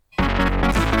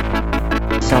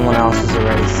Someone else has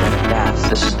already said it best.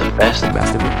 This is the best of it.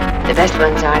 The best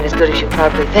ones aren't as good as you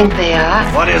probably think they are.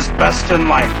 What is best in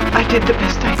life? I did the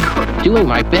best I could. Doing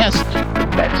my best.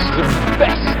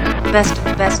 That's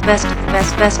the best. Best.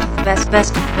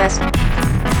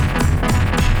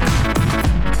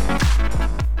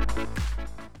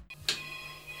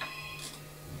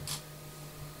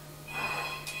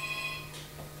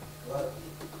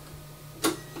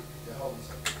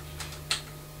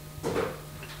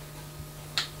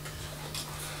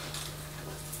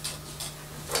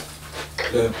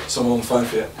 Someone on the phone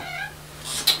for you.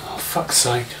 Oh, fuck's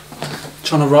sake.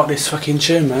 Trying to rock this fucking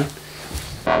tune, man.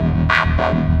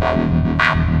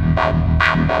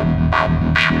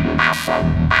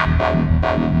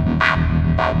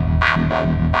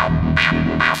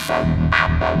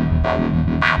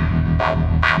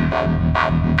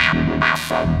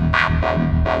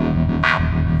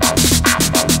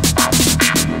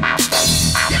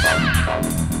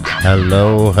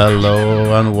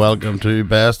 Hello, and welcome to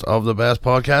Best of the Best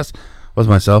podcast with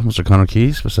myself, Mr. Connor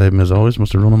Keys, beside me as always,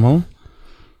 Mr. Ronan Mullen.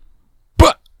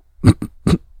 But I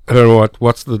don't know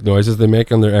what's the noises they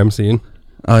make on their MCing.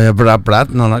 Oh yeah, brat,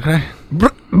 and all that guy.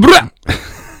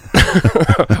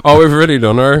 Oh, we've already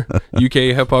done our UK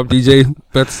hip hop DJ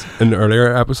bits in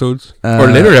earlier episodes or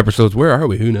later episodes. Where are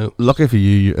we? Who knows? Lucky for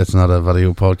you, it's not a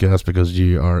video podcast because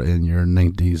you are in your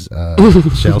 90s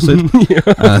shell suit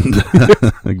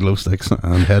and glow sticks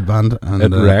and headband and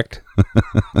It wrecked.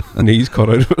 Knees cut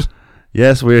out of it.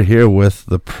 Yes, we're here with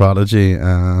The Prodigy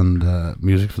and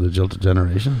Music for the Jilted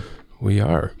Generation. We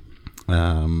are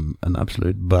An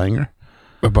absolute banger.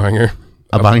 a banger.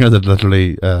 A banger that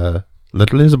literally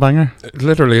is a banger. It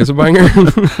literally is a banger.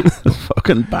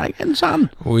 Fucking banging, son.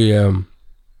 we have.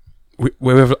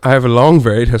 I have a long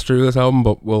varied history with this album,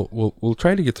 but we'll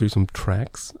try to get through some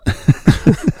tracks.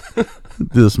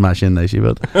 Do the smash in nicey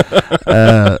bit.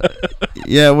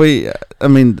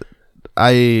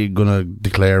 I gonna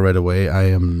declare right away I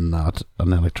am not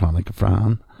an electronic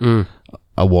fan.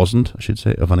 I wasn't, I should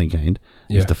say, of any kind.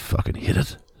 I used to fucking hate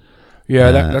it.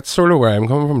 Yeah, that's sort of where I'm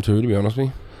coming from too, to be honest with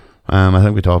you. I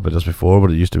think we talked about this before,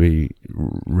 but it used to be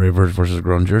ravers versus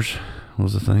grungers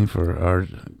was the thing for our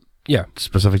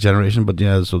specific generation. But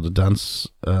yeah, so the dance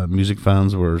music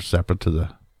fans were separate to the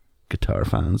guitar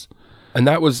fans, and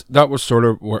that was sort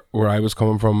of where I was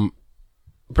coming from,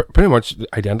 pretty much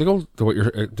identical to what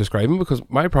you're describing. Because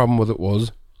my problem with it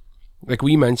was, like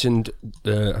we mentioned,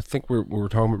 I think we were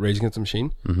talking about Rage Against the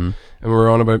Machine, and we were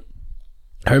on about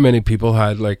how many people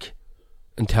had like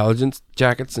intelligence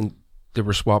jackets and they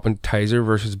were swapping Tizer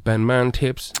versus Ben Man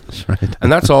tapes. That's right.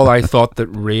 And that's all I thought that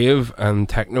rave and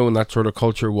techno and that sort of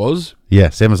culture was. Yeah,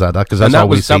 same as that. Because that's all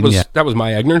we've seen. That was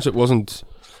my ignorance. It wasn't.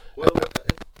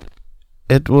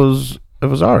 It was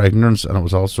our ignorance, and it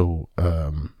was also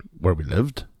where we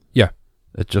lived. Yeah.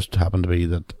 It just happened to be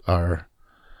that our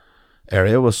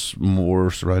area was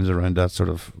more surrounded around that sort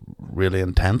of really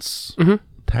intense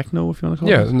techno, if you want to call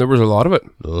it. Yeah, and there was a lot of it.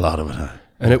 A lot of it.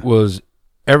 And it was,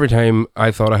 every time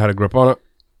I thought I had a grip on it,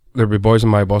 there'd be boys on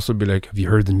my bus would be like, "Have you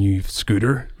heard the new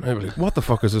scooter?" And I'd be like, "What the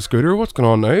fuck is a scooter? What's going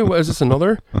on now? What, is this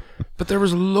another?" But there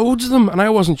was loads of them, and I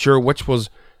wasn't sure which was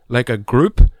like a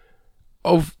group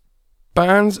of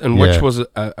bands and which was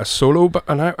a solo.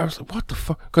 And I was like, "What the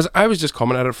fuck?" Because I was just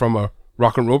coming at it from a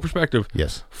rock and roll perspective.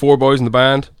 Yes. 4 boys in the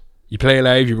band. You play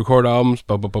live, you record albums,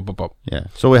 blah, blah, blah, blah, blah. Yeah.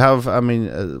 So we have,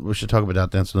 we should talk about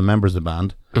that then. So the members of the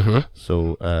band.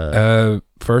 So,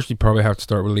 first you probably have to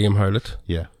start with Liam Howlett.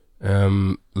 Yeah.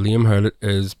 Liam Howlett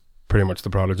is pretty much the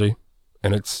Prodigy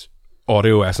in its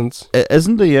audio essence.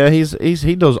 Isn't he? Yeah,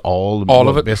 he does all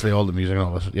of it. Basically all the music and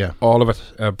all of it. Yeah. All of it.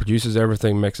 Produces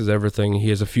everything, mixes everything. He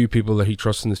has a few people that he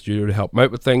trusts in the studio to help him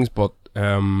out with things, but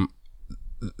now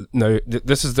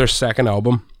this is their second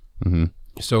album.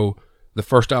 So the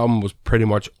first album was pretty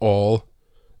much all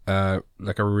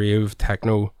like a rave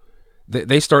techno.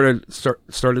 They started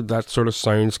that sort of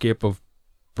soundscape of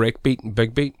breakbeat and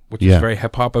big beat, which is very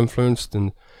hip hop influenced,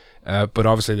 and but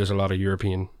obviously there's a lot of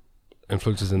European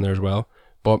influences in there as well.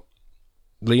 But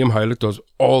Liam Howlett does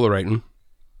all the writing,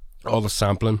 all the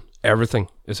sampling, everything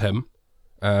is him,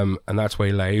 and that's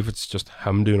why live it's just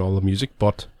him doing all the music.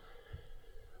 But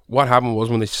what happened was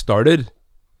when they started,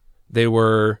 there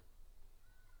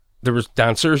was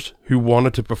dancers who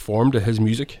wanted to perform to his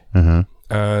music,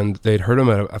 and they'd heard him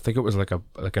at I think it was like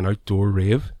an outdoor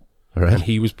rave, and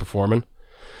he was performing,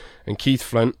 and Keith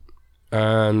Flint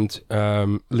and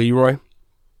Leroy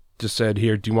just said,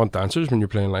 "Here, do you want dancers when you're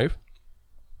playing live?"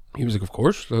 He was like, "Of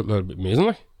course, that'd be amazing."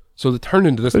 Like, so they turned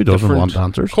into this. Who doesn't want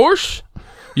dancers? Of course,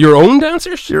 your own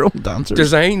dancers, your own dancers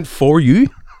designed for you.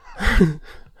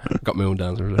 Got my own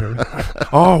dancers there.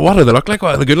 Oh, what do they look like?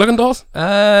 What, are they good-looking dolls?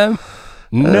 No.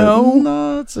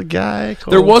 No, it's a guy.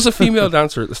 There was a female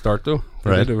dancer at the start, though.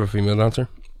 They Right. did have a female dancer.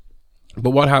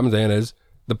 But what happens then is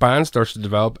the band starts to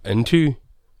develop into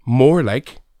more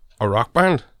like a rock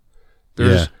band.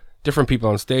 There's Yeah. different people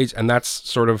on stage, and that's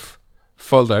sort of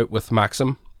filled out with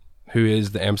Maxim, who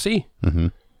is the MC. Mm-hmm.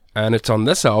 And it's on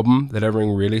this album that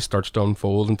everything really starts to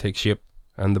unfold and take shape,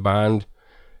 and the band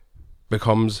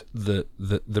becomes the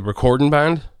recording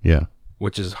band, Yeah.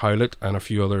 which is Howlett and a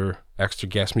few other extra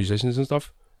guest musicians and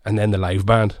stuff, and then the live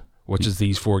band, which is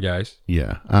these four guys.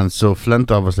 Yeah. And so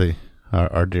Flint, obviously,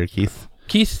 our dear Keith.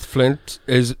 Keith Flint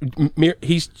is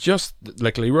he's just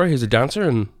like Leroy. He's a dancer,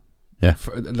 and Yeah.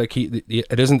 like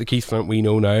it isn't the Keith Flint we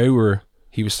know now, where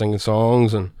he was singing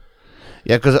songs and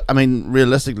Yeah, because I mean,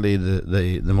 realistically,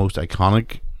 the most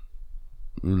iconic,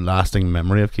 lasting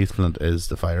memory of Keith Flint is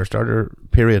the Firestarter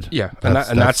period. yeah,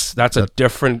 that's a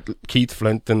different Keith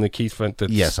Flint than the Keith Flint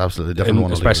that's Yes, absolutely different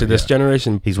one. especially altogether, this yeah.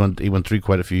 generation. He went through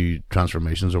quite a few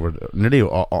transformations over nearly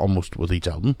almost with each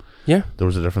album. Yeah, There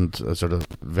was a different sort of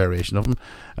variation of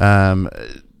them.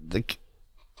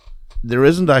 There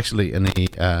isn't actually any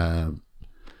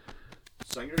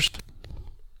singers.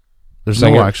 There's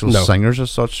no actual singers as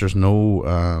such. There's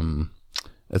no.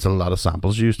 It's a lot of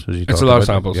samples used. As you it's talked a lot of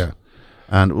about. samples. Yeah,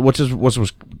 and which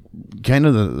was kind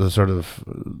of the sort of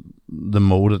the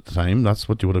mode at the time. That's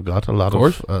what you would have got. A lot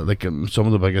of like some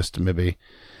of the biggest, maybe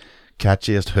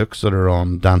catchiest hooks that are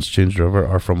on Dance Tunes River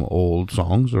are from old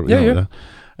songs. Or, you know,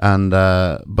 and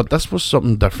but this was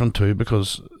something different too,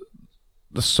 because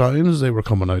the sounds they were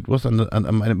coming out with, and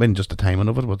it might have been just the timing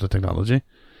of it with the technology,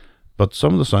 but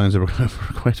some of the sounds they were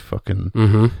quite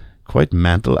fucking quite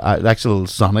mental. Actual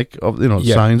sonic of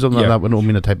sounds of that. Would not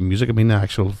mean a type of music. I mean the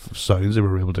actual sounds they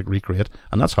were able to recreate,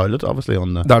 and that's Howlett obviously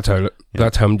on the. That's Howlett. Yeah.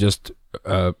 That's him just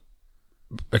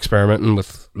experimenting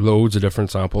with loads of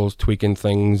different samples, tweaking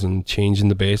things and changing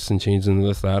the bass and changing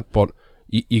this that. But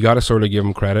you got to sort of give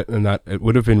him credit in that it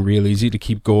would have been real easy to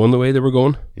keep going the way they were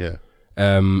going. Yeah.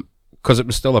 Because it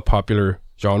was still a popular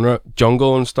genre.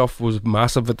 Jungle and stuff was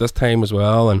massive at this time as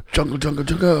well, and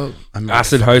Jungle.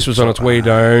 Acid House was on its way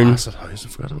down. Acid House, I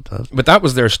forgot about that. But that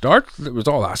was their start. It was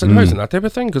all Acid House and that type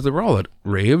of thing, because they were all at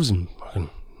raves and fucking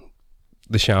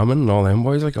the Shaman and all them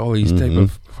boys, like all these type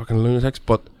of fucking lunatics.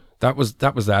 But that was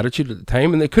the attitude at the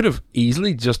time, and they could have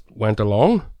easily just went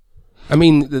along. I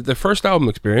mean, the first album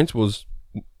Experience was,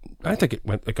 I think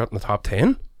it got in the top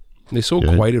 10. They sold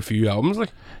quite a few albums,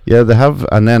 like. Yeah, they have,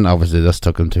 and then obviously this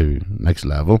took them to next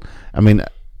level. I mean,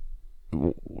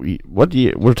 what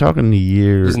year? We're talking the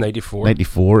year. This is 94.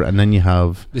 94, and then you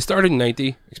have. They started in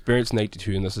 90, Experience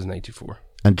 92, and this is 94.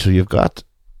 And so you've got.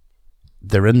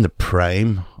 They're in the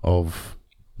prime of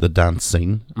the dance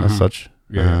scene as such.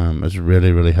 Yeah. It's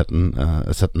really, really hitting.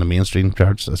 It's hitting the mainstream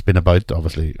charts. It's been about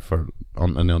obviously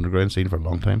in the underground scene for a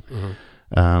long time.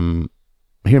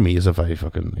 Hear me as if I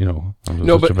fucking I'm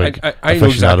no, such but a big I know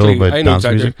exactly. about I know dance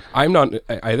exactly. music. I'm not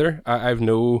either. I've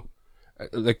no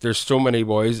like. There's so many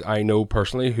boys I know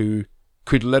personally who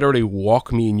could literally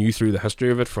walk me and you through the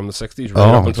history of it from the 60s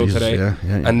right up until Jesus, today, yeah.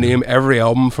 and name every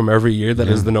album from every year that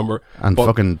is the number. And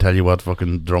fucking tell you what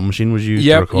fucking drum machine was used to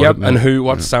Yep, record it. and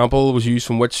what sample was used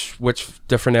from which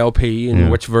different LP and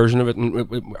which version of it,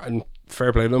 and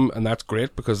fair play to them, and that's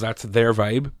great because that's their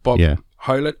vibe. But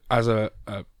Howlett, as a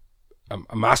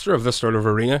master of this sort of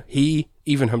arena, he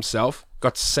even himself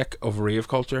got sick of rave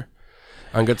culture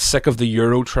and got sick of the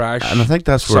Euro trash. And I think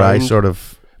that's where I sort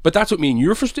of. But that's what me and you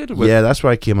were frustrated with. Yeah, that's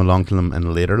where I came along to them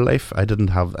in later life. I didn't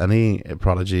have any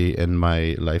Prodigy in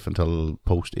my life until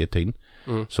post 18.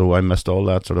 So I missed all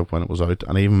that sort of when it was out.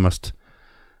 And I even missed,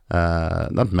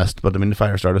 not missed, but I mean the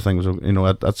Firestarter thing was,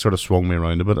 that sort of swung me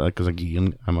around a bit. Because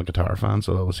again, I'm a guitar fan,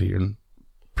 so I was hearing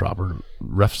proper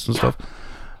riffs and stuff.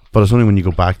 But it's only when you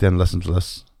go back then and listen to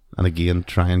this, and again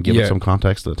try and give it some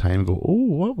context at the time, and go, oh,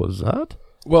 what was that?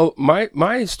 Well,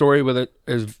 my story with it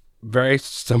is very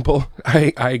simple.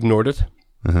 I ignored it.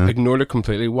 Ignored it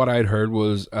completely. What I'd heard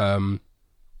was No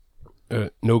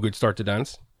Good Start to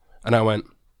Dance, and I went,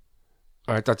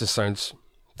 all right, that just sounds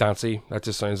dancey. That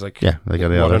just sounds like like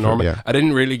any what other a normal. yeah. I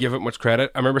didn't really give it much credit.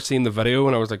 I remember seeing the video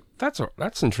and I was like,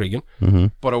 that's intriguing.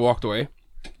 But I walked away.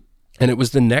 And it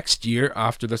was the next year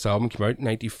after this album came out,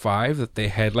 95, that they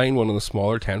headlined one of the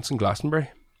smaller tents in Glastonbury.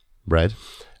 Right.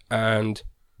 And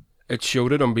it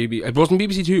showed it on BBC. It wasn't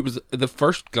BBC Two. It was the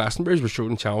first Glastonbury's were showed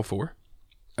on Channel 4.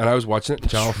 And I was watching it on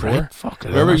Channel 4. Right. Fuck,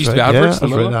 Remember, it used to be adverts.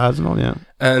 Yeah.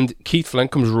 And Keith Flint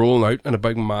comes rolling out in a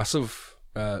big, massive,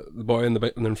 the boy in the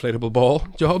inflatable ball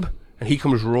job. and he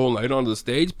comes rolling out onto the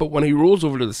stage. But when he rolls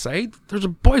over to the side, there's a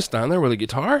boy standing there with a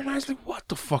guitar, and I was like, "What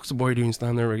the fuck's the boy doing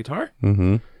standing there with a guitar?"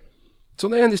 Mm-hmm. So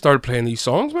then they started playing these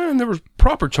songs, man, and there was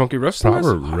proper chunky riffs.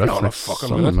 Proper and I was, "Hold on a riff.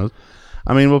 fucking minute."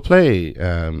 I mean, we'll play.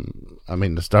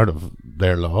 The start of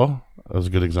Their Law is a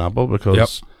good example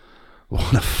because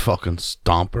what a fucking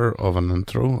stomper of an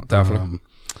intro. Definitely.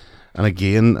 And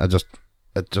again, the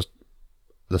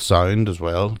sound as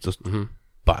well, just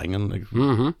banging, like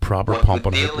proper What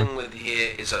pumping. we're dealing with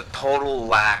here is a total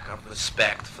lack of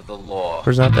respect for the law.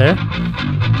 Where's that there?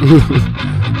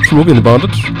 Smoking the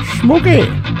Bandits. Smokey.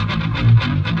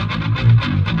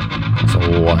 That's a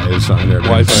wild sound there.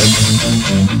 Wild sound.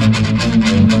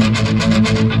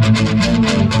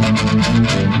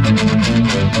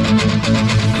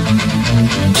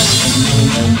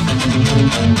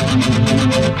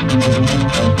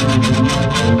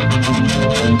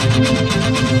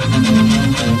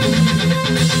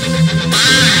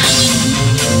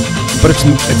 But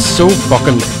it's so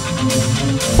fucking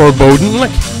foreboding, like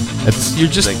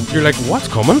you're like, what's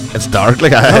coming? It's dark,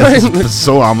 like it's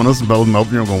so ominous and building up,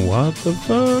 and you're going, what the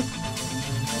fuck?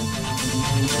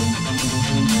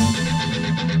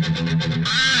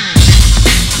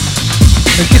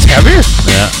 It gets heavier.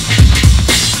 Yeah.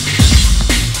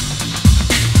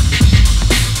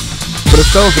 But it's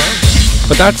still good.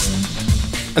 But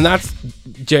that's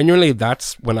genuinely,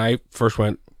 that's when I first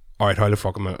went, all right, how the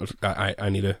fuck am I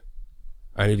need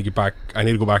to get back. I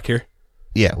need to go back here.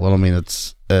 Yeah, well, I mean,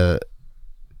 it's that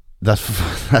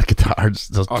guitar's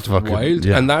just fucking wild.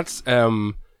 Yeah. And that's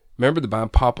remember the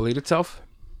band Pop Elite itself?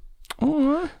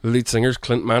 Oh, The lead singer's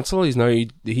Clint Mansell. He's now he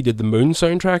did the Moon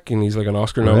soundtrack, and he's like an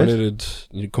Oscar-nominated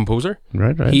composer.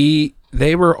 right.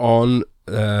 They were on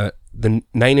the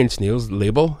 9 Inch Nails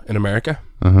label in America,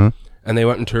 and they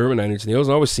went on tour with 9 Inch Nails.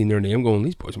 And I always seen their name, going,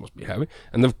 these boys must be heavy,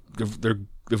 and they've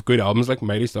good albums like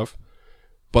Mighty Stuff.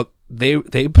 But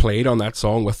they played on that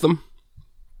song with them,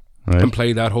 and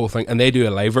played that whole thing, and they do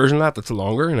a live version of that that's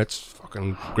longer, and it's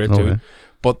fucking great too.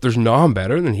 But there's nothing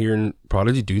better than hearing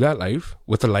Prodigy do that live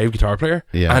with a live guitar player,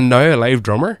 and now a live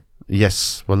drummer.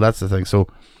 Yes, well, that's the thing. So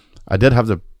I did have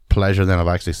the pleasure then of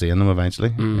actually seeing them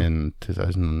eventually in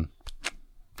 2000 and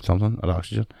something at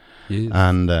Oxygen. Yes.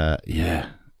 And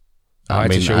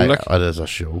it's a show, like? it is a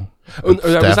show. Was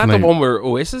that the one where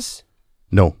Oasis?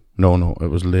 No. It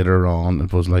was later on.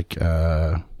 It was like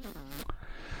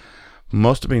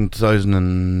must have been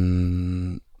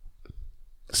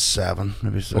 2007,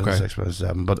 maybe 2006,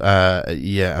 2007. But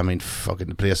yeah, I mean, fucking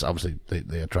the place. Obviously,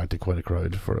 they attracted quite a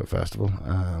crowd for a festival.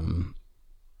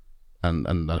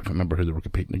 And I can't remember who they were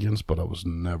competing against, but I was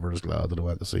never as glad that I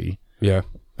went to see. Yeah.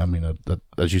 I mean, that,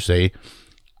 as you say,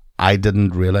 I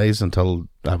didn't realize until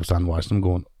I was standing watching them,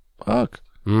 going, "Fuck,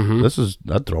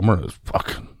 that drummer is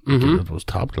fucking." It was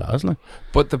top class, like.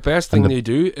 But the best thing they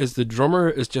do is the drummer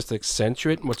is just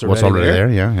accentuating what's already there.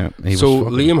 Yeah. So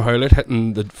Liam Howlett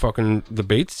hitting the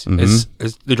beats is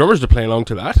the drummer's to play along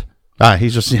to that.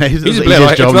 He's just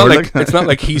it's not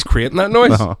like he's creating that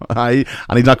noise. No, and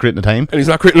he's not creating the time. And he's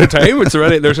not creating the time. It's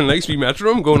already, there's a nice wee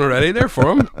metronome going already there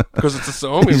for him because it's a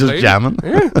song. He's just jamming.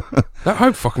 Yeah.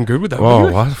 How fucking good would that be?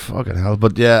 Oh, what fucking hell!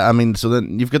 But yeah, I mean, so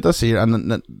then you've got this here,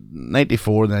 and then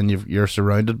 94. Then you're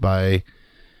surrounded by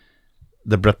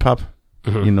the Britpop.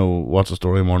 You know, What's the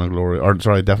Story, Morning Glory, or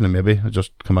sorry, Definitely Maybe had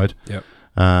just come out. Yep.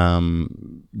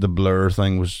 The Blur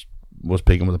thing was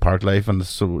peaking with the Park Life, and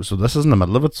so this is in the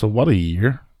middle of it. So what a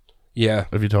year! Yeah.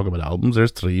 If you talk about albums,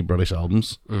 there's 3 British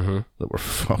albums that were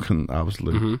fucking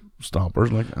absolute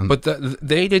stompers, like. But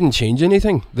they didn't change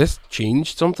anything. This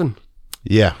changed something.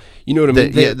 Yeah. You know what I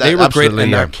mean? They were great in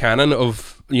that canon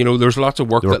of, you know, there's lots of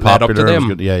work that led up to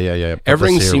them. Yeah.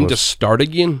 Everything seemed to start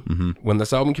again when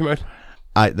this album came out.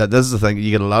 This is the thing. You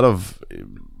get a lot of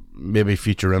maybe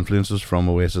future influences from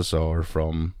Oasis or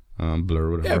from Blur,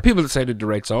 or whatever. Yeah, people decided to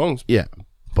write songs. Yeah,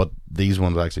 but these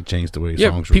ones actually changed the way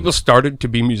songs were. People started to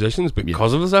be musicians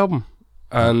because of this album.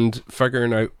 And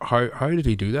figuring out how did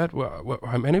he do that?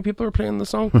 How many people are playing the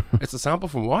song? It's a sample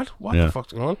from what? What the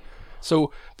fuck's going on?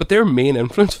 So, but their main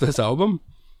influence for this album,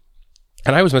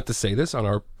 and I was meant to say this on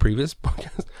our previous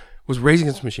podcast, was Rage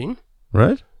Against the Machine.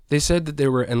 Right. They said that they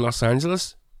were in Los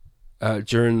Angeles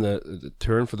during the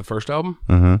touring for the first album,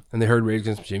 and they heard Rage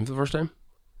Against the Machine for the first time.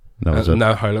 And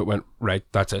now Howlett went, right,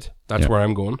 that's it. That's where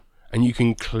I'm going. And you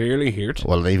can clearly hear it.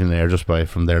 Well, even there, just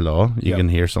from Their Law, you can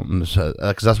hear something,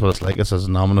 because that's what it's like. It's as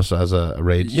ominous as a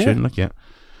Rage tune, like, yeah.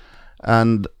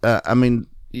 And, I mean,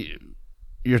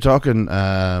 you're talking,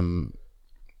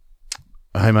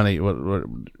 How many? What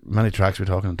many tracks we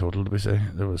talking in total? Did we say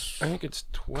there was? I think it's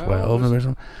 12. 12 maybe or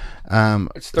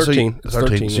something. It's 13. So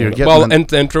 13. So you're yeah. getting Well, in-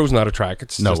 the intro's not a track.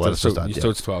 It's No, just well, a, it's so, just that, so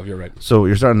yeah. it's 12. You're right. So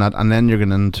you're starting that, and then you're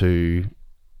getting into.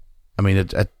 I mean,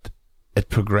 it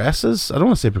progresses. I don't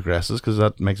want to say progresses because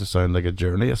that makes it sound like a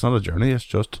journey. It's not a journey. It's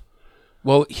just.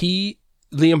 Well,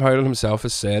 Liam Howlett himself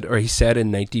has said, or he said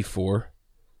in '94,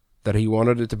 that he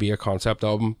wanted it to be a concept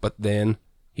album, but then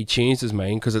he changed his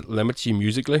mind because it limits you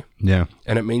musically, Yeah.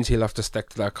 and it means he'll have to stick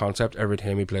to that concept every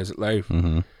time he plays it live.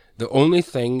 Mm-hmm. The only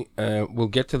thing, we'll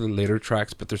get to the later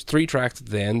tracks, but there's 3 tracks at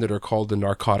the end that are called the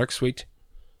Narcotic Suite,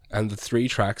 and the 3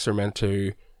 tracks are meant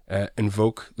to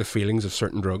invoke the feelings of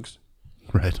certain drugs.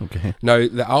 Right. Okay. Now,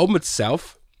 the album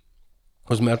itself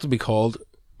was meant to be called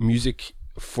Music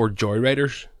for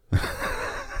Joyriders.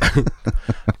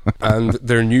 And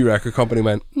their new record company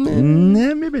went,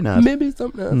 Nah, maybe not. maybe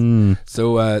something else.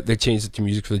 So they changed it to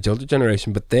Music for the Jilted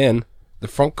Generation. But then the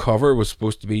front cover was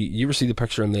supposed to be, you ever see the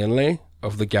picture on the inlay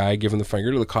of the guy giving the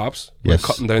finger to the cops? Yes.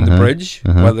 Cutting down the bridge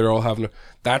while they're all having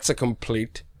that's a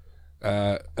complete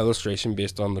illustration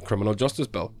based on the Criminal Justice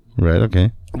Bill, Right.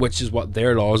 Okay. which is what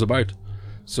their law is about.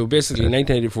 So basically,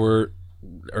 1984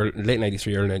 or late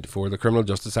 93, early 94, the Criminal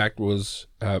Justice Act was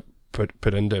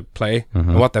put into play,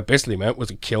 and what that basically meant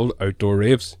was it killed outdoor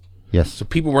raves. Yes. So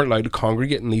people weren't allowed to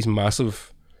congregate in these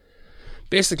massive.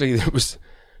 Basically, there was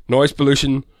noise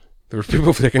pollution. There were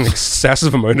people taking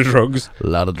excessive amount of drugs. A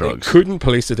lot of They drugs. couldn't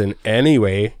police it in any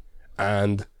way,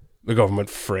 and the government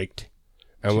freaked.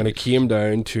 And when it came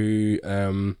down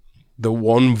to the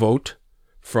one vote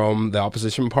from the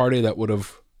opposition party that would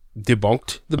have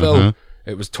debunked the bill,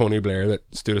 it was Tony Blair that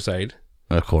stood aside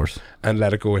Of course. and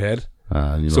let it go ahead. You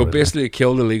know So what- basically, it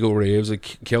killed illegal raves, it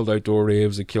killed outdoor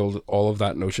raves, it killed all of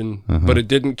that notion. But it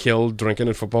didn't kill drinking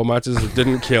at football matches. It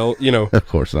didn't kill, Of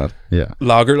course not. Yeah.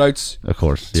 lager louts. Of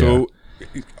course. Yeah. So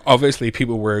obviously,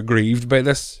 people were aggrieved by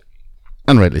this.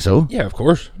 And rightly so. Yeah, of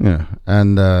course. Yeah.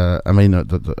 And I mean,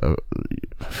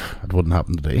 it wouldn't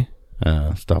happen today.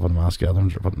 Stopping mass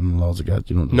gatherings or putting laws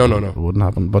against, No. It wouldn't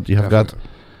happen. But you have got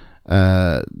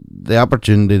the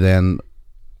opportunity. Then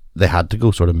they had to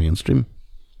go sort of mainstream.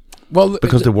 Well,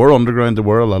 Because there were underground, there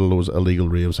were a lot of those illegal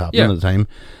raves happening at the time.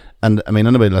 And I mean,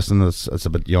 anybody listening that's a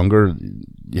bit younger,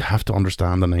 you have to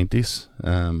understand the 90s.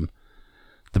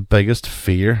 The biggest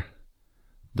fear,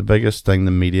 the biggest thing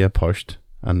the media pushed,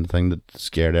 and the thing that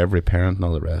scared every parent and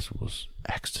all the rest was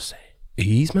ecstasy.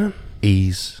 ease, man.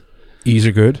 Ease. Ease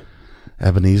are good.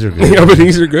 Ebenezer good. Yeah, but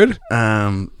ease are good.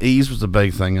 Ease was the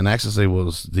big thing, and ecstasy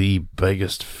was the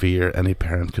biggest fear any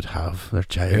parent could have. Their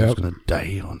child was Yep. going to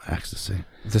die on ecstasy.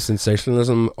 The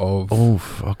sensationalism of Oh,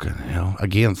 fucking hell.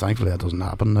 Again, thankfully that doesn't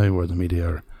happen now where the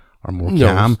media are more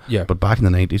No, calm. yeah. But back in the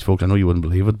 90s, folks, I know you wouldn't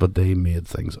believe it, but they made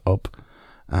things up.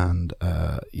 And,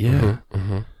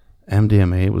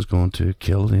 MDMA was going to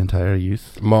kill the entire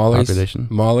youth population.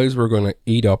 Mollies were going to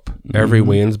eat up every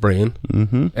Wayne's brain.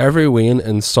 Mm-hmm. Every Wayne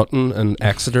in Sutton and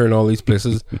Exeter and all these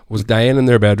places was dying in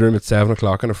their bedroom at 7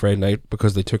 o'clock on a Friday night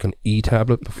because they took an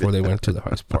E-tablet before they went to the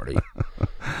house party.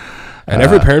 And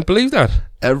every parent believed that.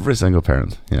 Every single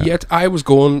parent. Yeah. Yet I was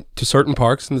going to certain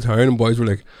parks in the town and boys were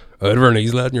like, out of our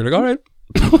knees, lad. And you're like, all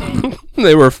right.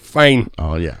 They were fine.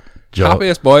 Oh, yeah.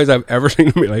 Happiest boys I've ever seen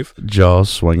in my life. Jaws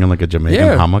swinging like a Jamaican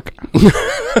Yeah. hammock.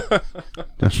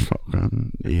 That's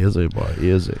fucking easy, boy,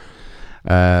 easy.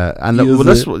 And Easy.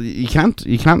 this you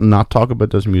can't not talk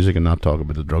about this music and not talk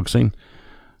about the drug scene,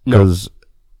 No. because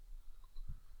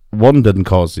one didn't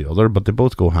cause the other, but they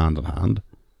both go hand in hand.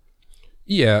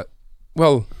 Yeah.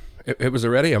 Well, it was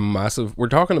already a massive. We're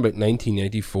talking about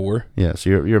 1994. Yeah, so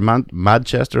your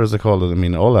Manchester, as they call it. I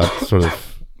mean, all that sort of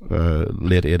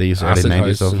late 80s, early Acid 90s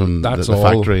house stuff, and and that's the all.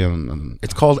 factory, and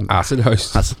It's called Acid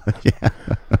House. yeah,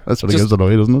 that's what it Just- gives it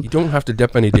away, doesn't You it? don't have to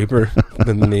dip any deeper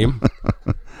than the name.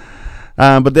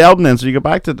 But the album then, so you get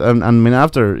back to, and I mean,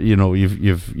 after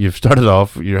you've started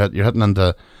off, you're heading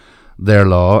into Their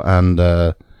Law,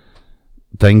 and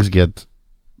things get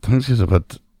a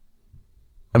bit.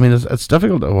 I mean, it's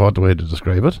difficult what way to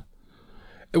describe it.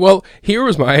 Well, here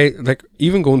was my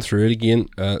even going through it again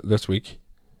this week.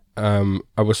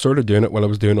 I was sort of doing it while I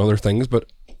was doing other things,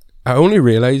 but I only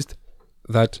realized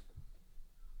that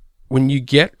when you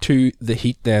get to the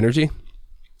heat, the energy,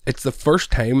 it's the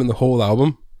first time in the whole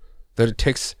album that it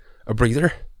takes a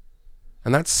breather,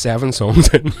 and that's 7 songs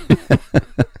in.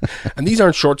 And these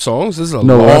aren't short songs. This is a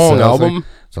long album.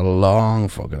 It's a long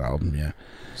fucking album, yeah.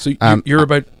 So you're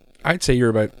about, I'd say you're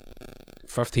about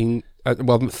 15,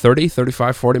 30,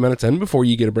 35, 40 minutes in before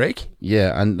you get a break.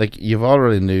 Yeah, and you've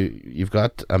already you've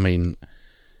got, I mean,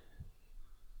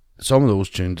 some of those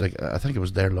tunes, like I think it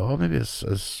was Their Law, maybe it's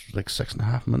like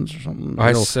 6.5 minutes or something.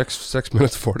 I 6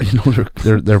 minutes 40. You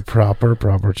know, they're proper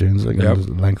tunes, like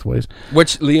lengthwise.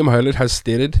 Which Liam Howlett has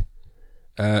stated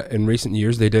in recent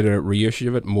years they did a reissue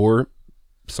of it, more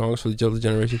songs for the Jilted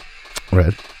Generation.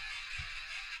 Right.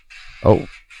 Oh,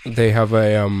 they have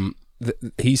a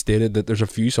he stated that there's a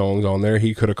few songs on there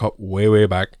he could have cut way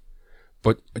back,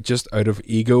 but just out of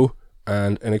ego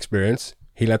and inexperience,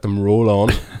 he let them roll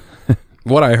on.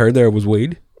 What I heard there was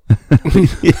weed.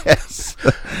 Yes.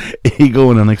 Ego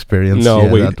and inexperience. No,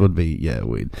 yeah, weed. That would be,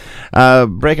 weed.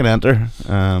 Break and Enter.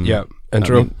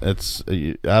 Intro. I mean, it's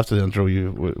after the intro,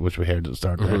 which we heard at the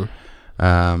start there.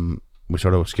 We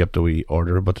sort of skipped a wee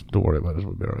order, but don't worry about it.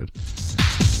 We'll be alright.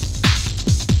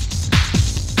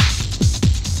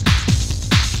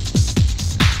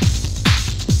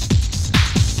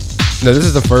 Now this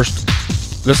is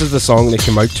the song they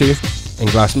came out to in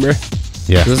Glastonbury.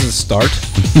 Yeah. This is the start.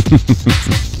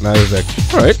 And I was like,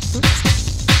 alright.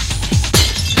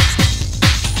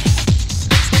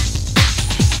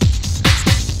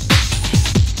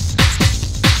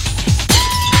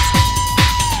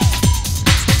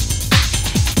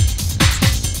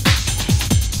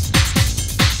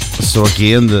 So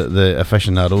again, the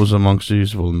aficionados amongst you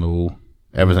will know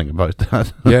everything about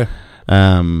that. Yeah.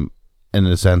 In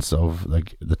the sense of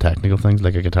like the technical things,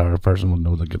 like a guitar person will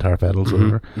know the guitar pedals or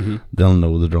whatever. They'll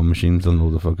know the drum machines, they'll know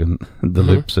the fucking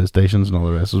loop stations and all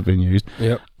the rest is being used.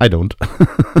 Yep. I don't.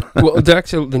 Well,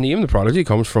 the name of the Prodigy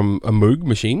comes from a Moog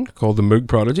machine called the Moog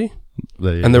Prodigy.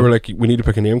 And they were like, we need to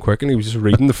pick a name quick, and he was just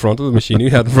reading the front of the machine he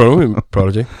had in front of him.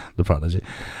 Prodigy. The Prodigy.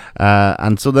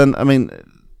 And so then,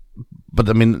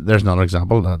 there's another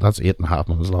example. That's 8.5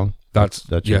 minutes long. That's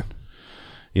yeah.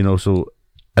 You know, so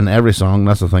and every song,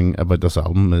 that's the thing about this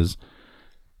album, is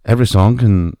every song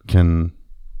can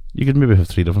you could maybe have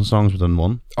 3 different songs within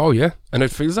one. Oh yeah, and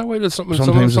it feels that way with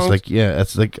sometimes it's like,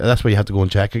 it's like that's why you have to go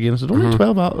and check again. It's only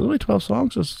 12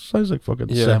 songs. It sounds like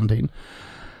fucking 17.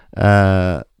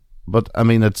 But I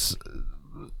mean, it's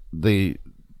the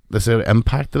sort of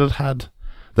impact that it had.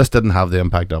 This didn't have the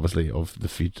impact, obviously, of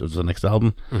the next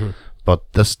album,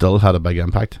 but this still had a big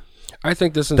impact. I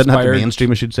think this inspired... Didn't have the mainstream,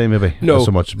 I should say, maybe. No. Not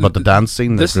so much, but the dance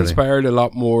scene... This really inspired a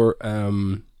lot more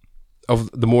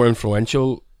of the more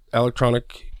influential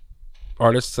electronic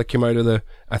artists that came out of the...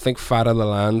 I think Fat of the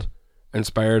Land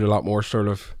inspired a lot more sort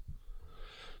of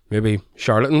maybe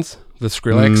charlatans, the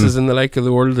Skrillexes and the like of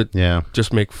the world that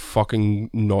just make fucking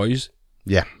noise.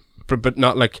 Yeah. But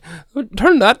not like,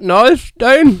 turn that noise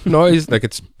down. Noise, like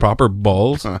it's proper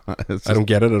balls. I don't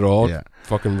get it at all. Yeah.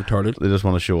 Fucking retarded. They just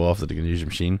want to show off that they can use a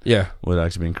machine. Yeah. Without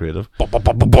actually being creative. What's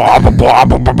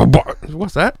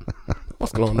that?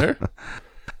 What's going on there?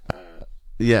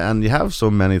 Yeah, and you have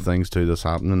so many things too that's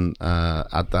happening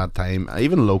at that time.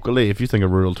 Even locally, if you think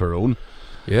of rural Tyrone.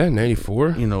 Yeah,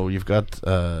 94. You know, you've got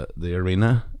the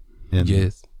arena.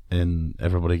 In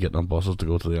everybody getting on buses to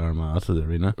go to the Armagh, to the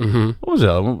arena. What was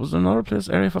the other one? Was there another place?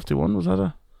 Area 51? Was that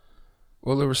a...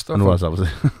 Well, there was stuff... No, that was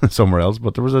somewhere else,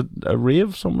 but there was a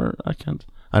rave somewhere. I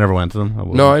never went to them.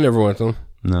 I never went to them.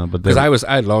 No, but... Because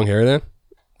I had long hair then,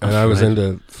 and I was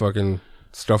into fucking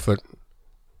stuff that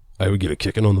I would give a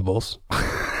kicking on the bus.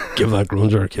 Give that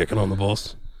grunger a kicking on the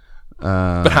bus.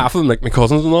 But half of them, like my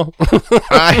cousins and all.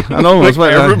 I know. Like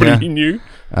everybody knew.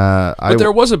 But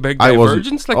there was a big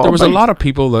divergence. Like there was a lot of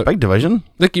people that... Big division.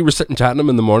 Like you were sitting chatting to them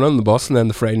in the morning on the bus, and then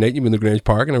the Friday night you were in the Grange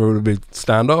Park, and everybody would be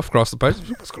standoff across the place.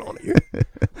 What's going on here?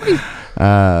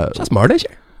 That's murder.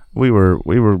 We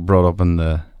were brought up in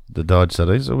the Dodge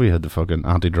City, so we had the fucking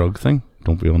anti-drug thing.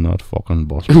 Don't be on that fucking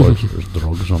bus, boys. There's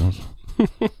drugs on us.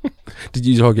 Did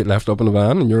you all get left up in a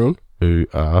van on your own?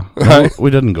 No,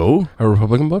 we didn't go. A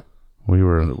Republican bus? We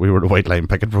were the White Line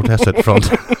picket protest at front.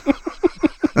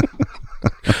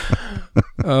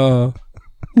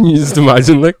 You just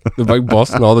imagine like the big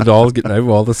bus and all the dolls getting out with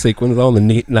all the sequins on,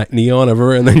 the neon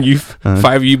everywhere, and then you 5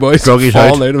 of you boys falling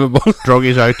out of a bus.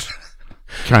 Druggies out.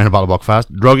 Carrying a bottle of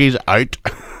Buckfast. Druggies out.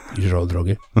 You're all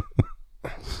druggy.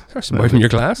 There's somebody in your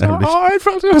class. I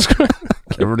felt it was great.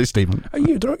 Everybody's steaming. Are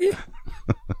you a druggy?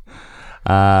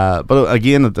 But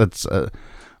again, it's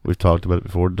we've talked about it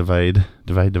before. Divide.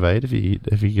 If you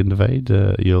can divide,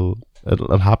 it'll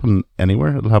happen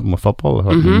anywhere. It'll happen with football.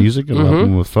 It'll happen with music. It'll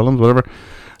happen with films. Whatever.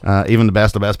 Even the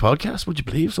best of best podcasts. Would you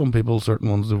believe some people, certain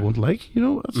ones they won't like? You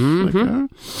know, it's like, and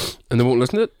they won't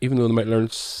listen to it, even though they might learn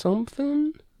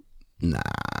something. Nah,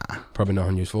 probably not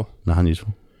unuseful. Not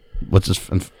unuseful. Which is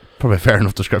probably a fair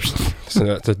enough description. So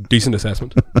that's a decent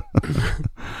assessment.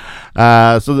 We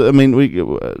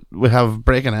have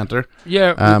Break and Enter.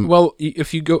 Yeah. Well,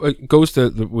 if you go, it goes to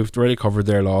we've already covered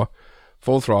Their Law.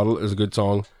 Full Throttle is a good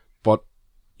song, but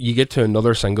you get to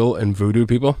another single in Voodoo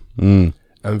People. Mm.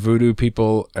 And Voodoo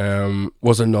People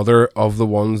was another of the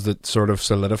ones that sort of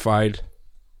solidified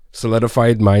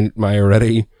my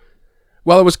already.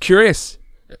 Well, I was curious.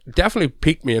 Definitely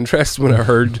piqued my interest when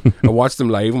I watched them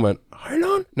live and went, how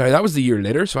long? Now, that was the year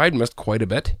later, so I'd missed quite a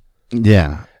bit.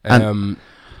 Yeah. And,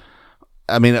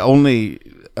 I mean, only...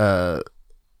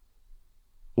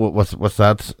 what's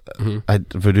that?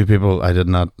 Voodoo People, I did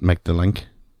not make the link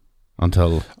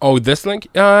until... Oh, this link?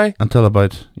 Aye. Until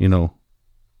about,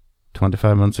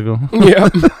 25 minutes ago. Yeah.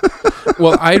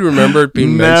 Well, I remember it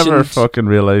being mentioned. Never fucking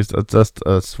realised.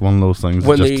 It's one of those things.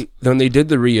 When they did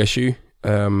the reissue,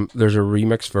 there's a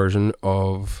remix version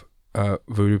of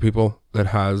Voodoo People that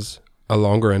has a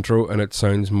longer intro, and it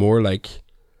sounds more like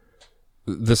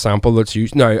the sample that's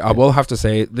used. Now, I will have to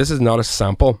say, this is not a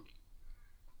sample.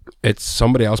 It's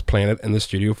somebody else playing it in the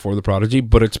studio for the Prodigy,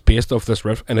 but it's based off this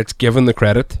riff, and it's given the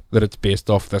credit that it's based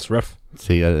off this riff.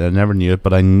 See, I never knew it,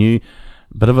 but I knew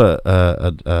a bit of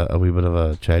a wee bit of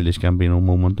a Childish Gambino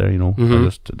moment there. I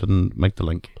just didn't make the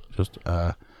link. Just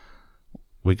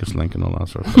weakest link and all that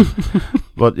sort of thing.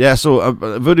 But yeah, so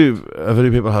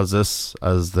Voodoo People has this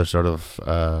as their sort of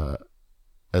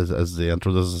as the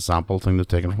intro. This is a sample thing they've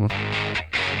taken from it.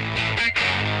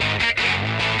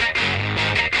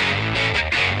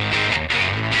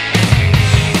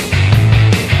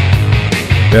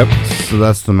 Yep. So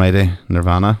that's the mighty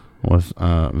Nirvana with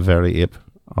Very Ape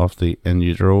off the In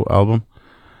Utero album,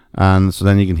 and so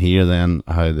then you can hear then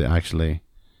how they actually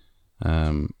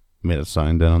made it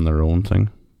sound then on their own thing.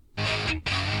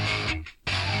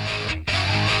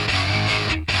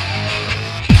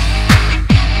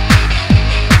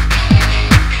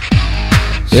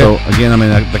 So again, I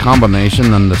mean, the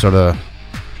combination and the sort of,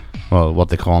 well, what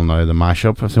they call now the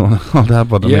mashup, if you want to call that,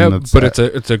 but I mean,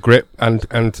 it's a great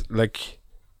and like,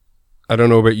 I don't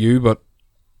know about you, but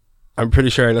I'm pretty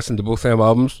sure I listened to both them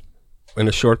albums in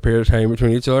a short period of time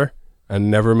between each other and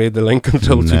never made the link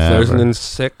until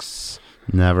 2006.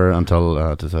 Never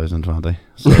until 2020.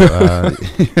 So,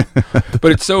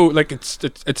 but it's so like it's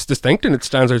distinct and it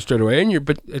stands out straight away. And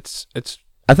it's.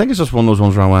 I think it's just one of those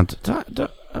ones where I went,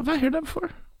 have I heard that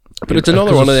before? But it's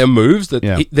another one of them moves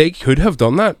that they could have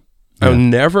done that. I've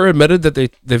never admitted that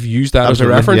they've used that as a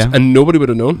reference, and nobody would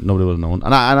have known. Nobody would have known.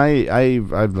 And I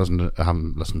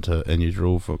haven't listened to In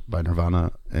Utero by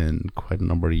Nirvana in quite a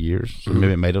number of years. So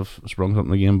maybe it might have sprung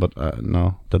something again, but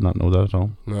no, did not know that at all.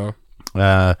 No.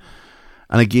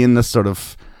 And again, this sort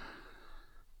of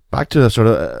back to the sort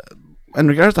of in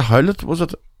regards to Howlett, was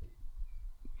it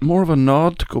more of a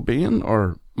nod to Cobain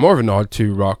or more of a nod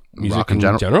to rock music in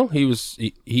general? He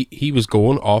was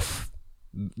going off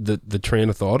the train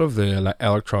of thought of the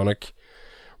electronic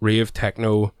rave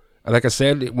techno. And like I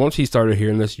said, once he started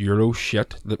hearing this Euro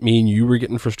shit that me and you were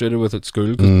getting frustrated with at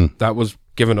school, because that was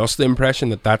giving us the impression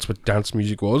that that's what dance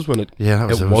music was when it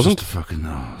wasn't. Just fucking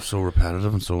so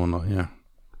repetitive and so annoying. Yeah,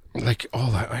 like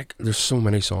all that. Like there's so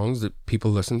many songs that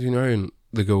people listen to now and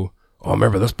they go, "Oh, I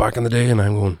remember this back in the day," and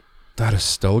I'm going, "That is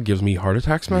still gives me heart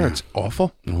attacks, man. It's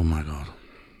awful." Oh my god!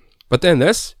 But then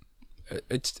this.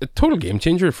 It's a total game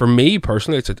changer for me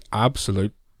personally. It's an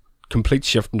absolute complete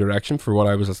shift in direction for what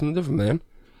I was listening to from then,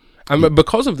 and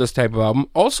because of this type of album.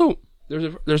 Also,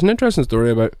 there's an interesting story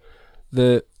about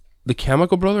the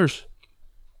Chemical Brothers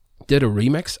did a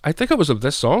remix. I think it was of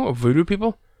this song of Voodoo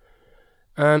People,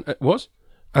 and it was.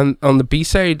 And on the B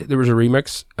side there was a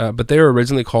remix, but they were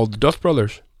originally called the Dust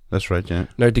Brothers. That's right. Yeah.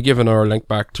 Now to give our link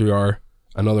back to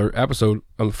another episode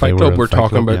on the Fight Club, we're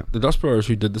talking about the Dust Brothers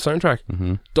who did the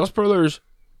soundtrack. Dust Brothers,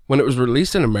 when it was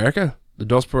released in America, the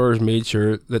Dust Brothers made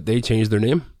sure that they changed their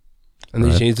name, and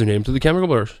they changed their name to the Chemical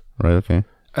Brothers. Right. Okay.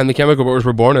 And the Chemical Brothers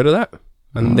were born out of that,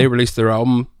 and they released their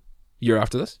album year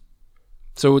after this.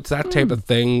 So it's that type of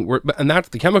thing. And that's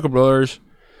the Chemical Brothers,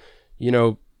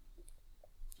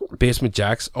 Basement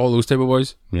Jaxx, all those type of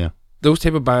boys. Yeah. Those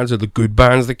type of bands are the good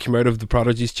bands that came out of the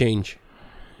Prodigy's change.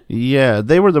 Yeah,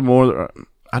 they were the more,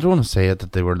 I don't want to say it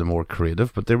that they were the more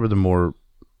creative, but they were the more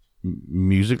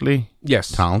musically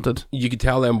talented. You could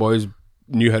tell them boys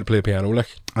knew how to play piano, like.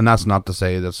 And that's not to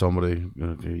say that somebody,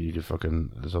 you could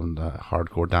fucking, some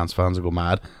hardcore dance fans will go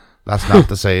mad. That's not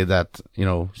to say that,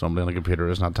 somebody on a computer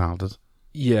is not talented.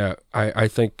 Yeah, I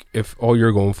think if all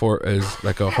you're going for is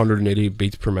like 180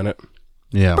 beats per minute.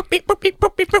 Yeah.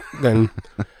 Then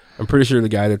I'm pretty sure the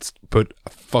guy that's put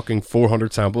fucking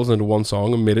 400 samples into one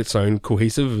song and made it sound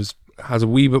cohesive has a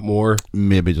wee bit more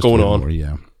maybe just going on. More,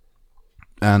 yeah.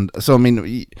 And so, I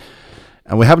mean,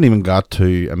 and we haven't even got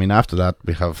to, I mean, after that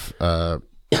we have...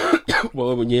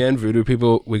 well, when you end Voodoo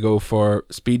People, we go for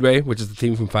Speedway, which is the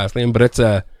theme from Fastlane, but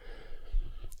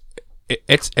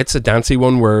it's a dancey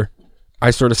one where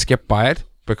I sort of skip by it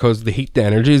because the Heat the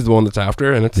Energy is the one that's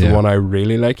after, and it's the one I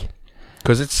really like.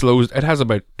 Because it slows. It has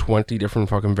about 20 different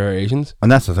fucking variations.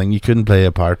 And that's the thing. You couldn't play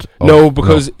a part.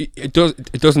 Because it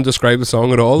doesn't describe the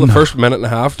song at all. The first minute and a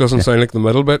half doesn't sound like the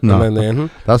middle bit, and then the ending.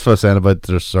 That's what I was saying about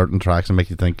there's certain tracks that make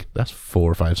you think that's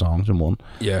 4 or 5 songs in one.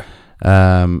 Yeah.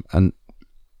 And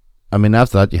I mean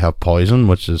after that you have Poison,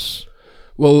 which is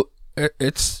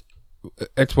it's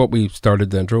what we started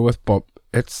the intro with, but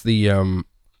it's the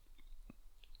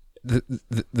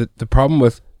problem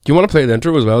with. Do you want to play the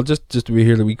intro as well, just to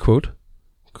hear the wee quote?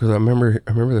 Because I remember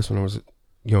this when I was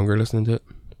younger listening to it.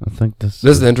 I think this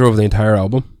is the intro of the entire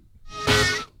album.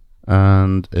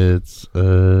 And it's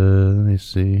let me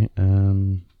see.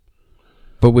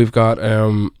 But we've got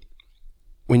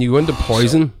when you go into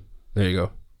Poison, there you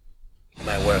go.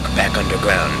 My work back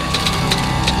underground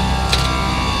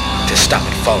to stop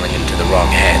it falling into the wrong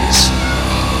hands.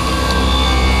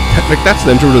 Like that's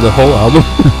the intro to the whole album.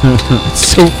 It's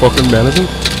so fucking menacing.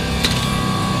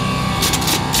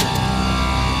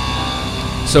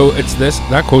 So it's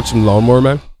that quote's from Lawnmower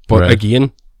Man, but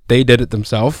again, they did it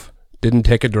themselves. Didn't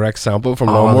take a direct sample from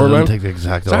Lawnmower Man. Take the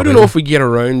exact so I don't know if we get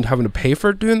around having to pay for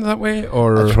it doing it that way,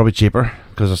 or it's probably cheaper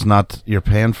because it's not. You're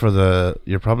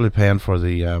probably paying for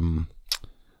the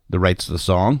rights to the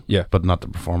song, but not the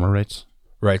performer rights.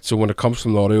 Right. So when it comes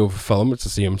from the audio of a film, it's the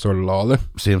same sort of law.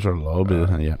 Same sort of law,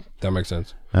 yeah. That makes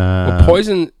sense. But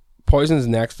Poison's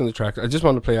next on the track. I just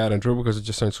want to play that intro because it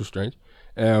just sounds so strange.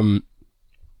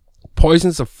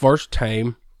 Poison's the first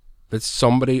time that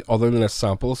somebody other than a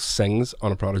sample sings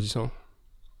on a Prodigy song,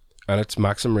 and it's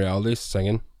Maxim Reality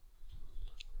singing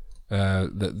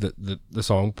the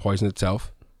song Poison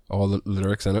itself, all the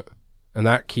lyrics in it, and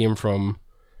that came from.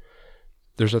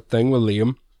 There's a thing with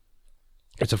Liam.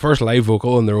 It's the first live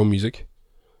vocal in their own music,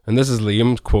 and this is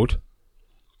Liam's quote.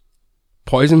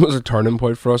 Poison was a turning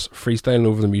point for us, freestyling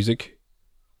over the music.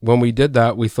 When we did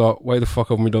that, we thought, why the fuck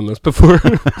haven't we done this before?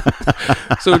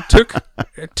 So it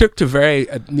took to very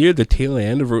near the tail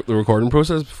end of the recording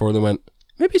process before they went,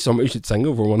 maybe somebody should sing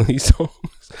over one of these songs,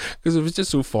 because it was just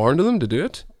so foreign to them to do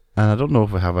it. And I don't know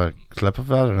if we have a clip of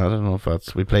that, or not. I don't know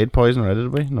if we played Poison already,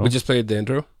 did we? No. We just played the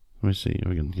intro. Let me see if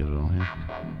we can get it on here.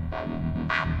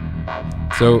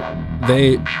 So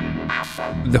the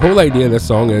whole idea of this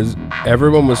song is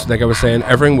everyone was, like I was saying,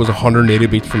 everything was 180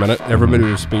 beats per minute. Everybody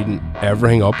was speeding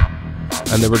everything up,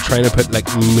 and they were trying to put like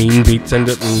mean beats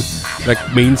into it and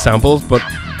like mean samples, but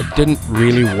it didn't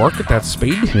really work at that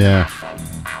speed. Yeah.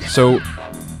 So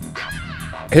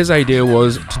his idea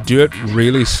was to do it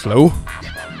really slow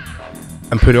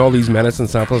and put all these minutes and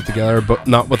samples together, but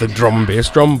not with a drum and bass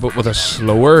drum, but with a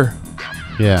slower.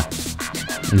 Yeah.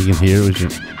 And you can hear it.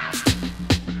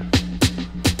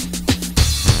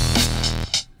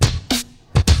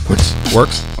 Which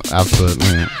works. Absolutely.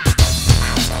 Yeah.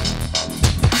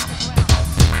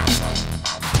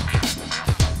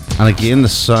 And again, the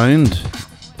sound.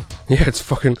 Yeah, it's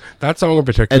fucking that song in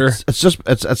particular.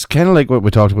 It's kind of like what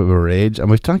we talked about with Rage, and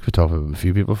we've talked about it with a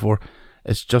few people before.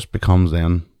 It just becomes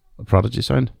then a Prodigy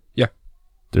sound. Yeah.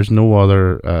 There's no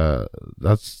other.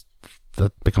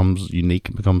 That becomes unique.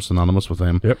 It becomes synonymous with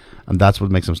them. Yep. And that's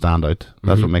what makes them stand out.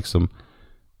 That's what makes them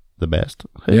the best.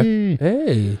 Hey. Yeah.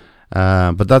 Hey.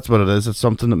 But that's what it is. It's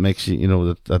something that makes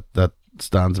you, that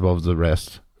stands above the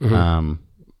rest.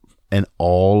 In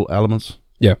all elements.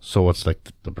 Yeah. So it's like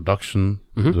the production,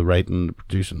 the writing, the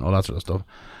producing, all that sort of stuff.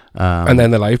 And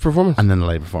then the live performance. And then the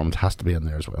live performance has to be in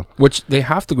there as well. Which they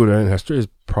have to go down in history as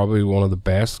probably one of the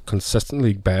best,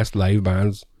 consistently best live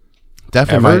bands.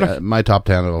 Definitely ever. my top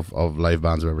 10 of live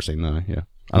bands I've ever seen now, yeah.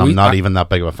 And I'm not even that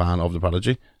big of a fan of the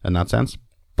Prodigy in that sense,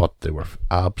 but they were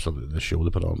absolutely, the show they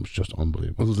put on was just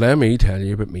unbelievable. Well, let me tell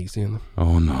you about me seeing them.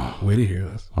 Oh no. Wait to hear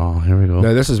this. Oh, here we go.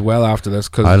 Now this is well after this,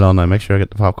 because hold on now, make sure I get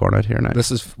the popcorn out here now. This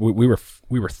is, we were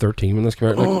 13 when this came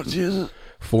out. Oh, Jesus.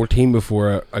 14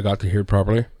 before I got to hear it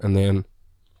properly, and then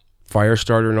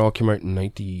Firestarter and all came out in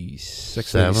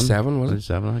 96, 97, was it?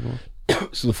 97, I think it was.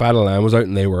 So the Fat Lamb was out,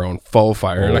 and they were on full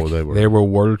fire. Oh, like, they were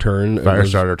world turn.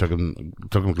 Firestarter took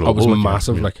them global. It was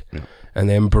massive, yeah. like, yeah. And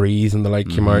then Breathe and the like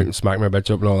came out and smacked my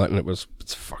bitch up and all that, and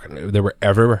it's fucking, they were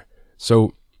everywhere.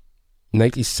 So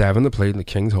 97 they played in the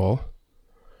King's Hall,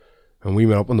 and we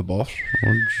went up on the bus.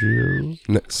 Oh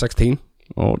jeez. 16.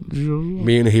 Oh jeez.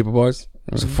 Me and a heap of boys.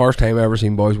 It was the first time I ever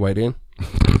seen Boys White in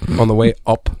on the way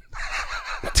up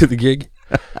to the gig.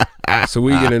 So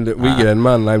we get in,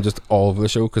 man, and I'm just all over the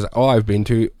show, because all I've been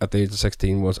to at the age of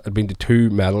 16 was I'd been to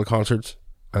 2 metal concerts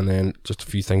and then just a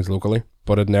few things locally,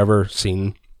 but I'd never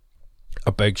seen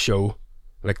a big show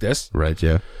like this. Right,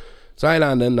 yeah. So I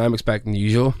land in, I'm expecting the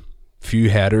usual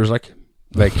few headers, like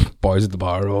like boys at the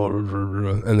bar,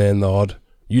 and then the odd,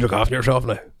 you look after yourself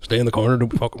now, stay in the corner, don't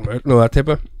be fucking out, no, that type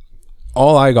of.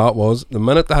 All I got was the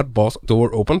minute that bus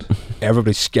door opened,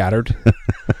 everybody scattered.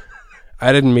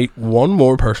 I didn't meet one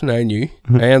more person I knew.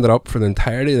 I ended up for the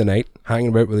entirety of the night hanging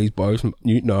about with these boys from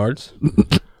Newton Ards.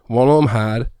 One of them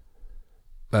had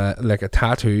like a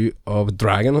tattoo of a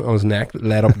dragon on his neck that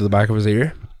led up to the back of his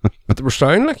ear. But they were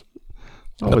sound like.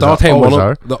 But the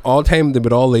odd time they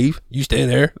would all leave, you stay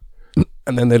there,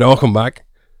 and then they'd all come back,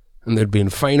 and they'd be in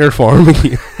finer form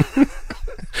again.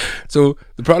 So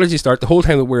the Prodigy start, the whole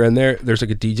time that we're in there, there's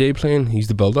like a DJ playing, he's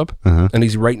the build-up, and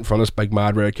he's right in front of us, big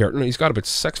mad red curtain. He's got about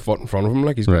 6 foot in front of him,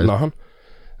 like he's got nothing.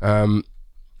 And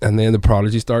then the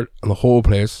Prodigy start, and the whole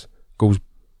place goes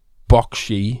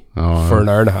buck-shee for an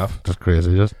hour and a half. That's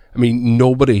crazy, just. I mean,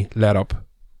 nobody let up.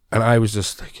 And I was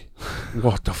just like,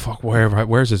 what the fuck,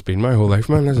 where's this been my whole life,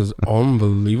 man? This is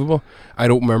unbelievable. I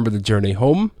don't remember the journey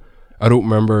home. I don't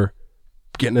remember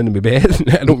getting into my bed.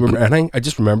 I don't remember anything. I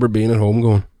just remember being at home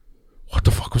going, what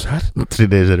the fuck was that? 3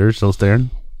 days later, still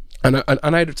staring. And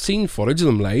I'd seen footage of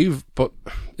them live, but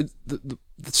the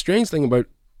strange thing about,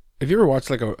 if you ever watch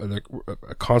like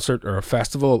a concert or a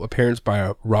festival appearance by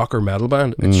a rock or metal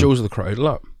band, it shows the crowd a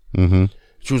lot. Mm-hmm. It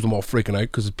shows them all freaking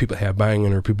out because people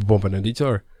headbanging or people bumping into each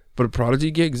other. But at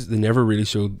Prodigy gigs, they never really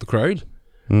showed the crowd.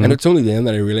 And it's only then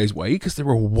that I realised why, because they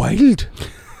were wild.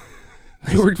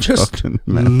 They were just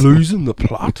losing the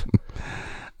plot.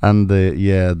 And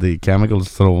the chemicals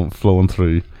flowing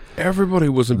through. Everybody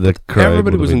was in the crowd.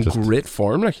 Everybody was in great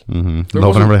form, like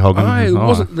loving everybody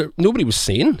hugging. Nobody was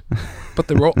sane, but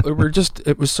they were just.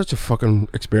 It was such a fucking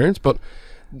experience. But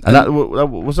and that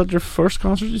was that your first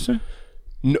concert? You say?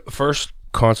 No, first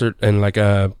concert in like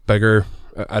a bigger.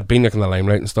 I'd been like in the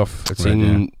Limelight and stuff. I'd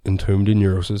seen Entombed in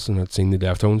Neurosis and I'd seen the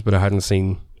Deftones, but I hadn't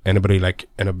seen anybody like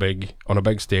on a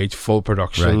big stage, full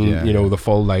production. The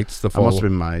full lights, the full. Must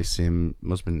have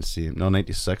been the same. No,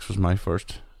 96 was my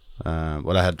first.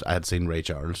 Well, I had seen Ray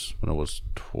Charles when I was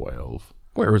 12.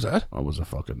 Where was that? I was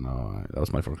that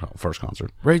was my first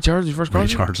concert. Ray Charles, your first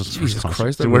concert? Ray Charles' first Jesus concert.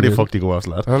 Christ! So where the fuck do you go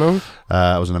after that? I know.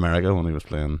 I was in America when he was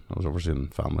playing. I was overseeing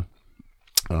family.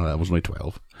 I was only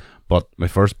 12. But my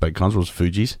first big concert was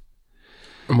Fugees.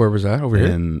 And where was that? Over here?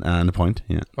 In The Point,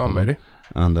 yeah. Oh, maybe.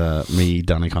 And me,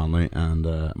 Danny Conley, and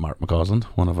Mark McCausland,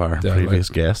 one of our previous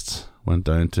guests, went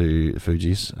down to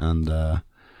Fugees. And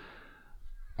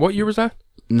what year was that?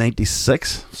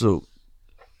 96. So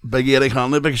big Eddie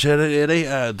Conley, big shit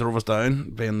Eddie, drove us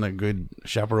down, being the good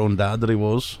chaperone dad that he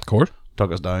was. Of course.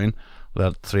 Took us down.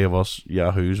 Let 3 of us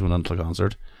yahoos went into the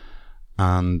concert.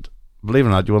 And believe it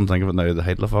or not, you wouldn't think of it now, the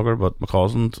Hitler fucker, but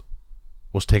McCausland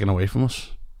was taken away from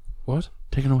us. What?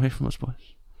 Taken away from us,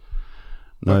 boys.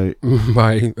 Now,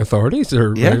 by authorities?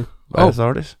 Or by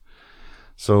authorities.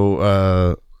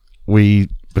 So,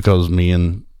 because me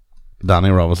and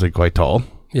Danny were obviously quite tall.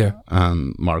 Yeah.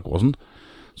 And Mark wasn't.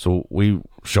 So we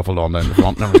shuffled on down the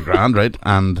front and it was grand, right?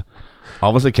 And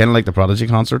obviously, kind of like the Prodigy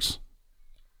concerts,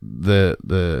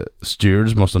 the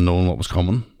stewards must have known what was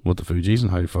coming with the Fugees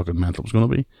and how fucking mental it was going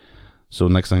to be. So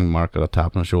next thing, Mark got a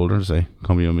tap on his shoulder to say,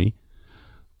 "Come with me."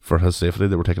 For his safety,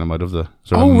 they were taking him out of the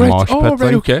sort of mosh pit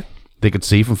thing. Okay. They could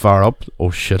see from far up,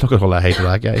 oh shit, look at all that height of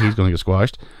that guy, he's going to get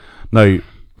squashed. Now,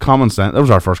 common sense, that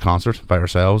was our first concert by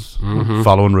ourselves,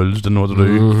 following rules, didn't know what to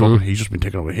do. Fucking, he's just been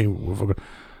taken away.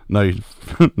 Now,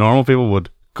 normal people would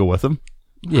go with him.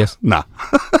 Yes. Nah.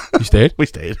 You stayed? We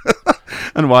stayed.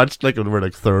 And watched, like, we were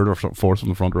like 3rd or 4th in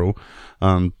the front row.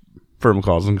 And for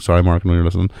McCausland, sorry Mark, I know you're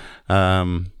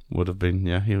listening, would have been,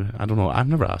 I don't know, I've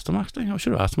never asked him actually. I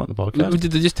should have asked him at the podcast.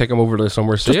 Did they just take him over to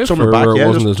somewhere safe? Just somewhere back, where it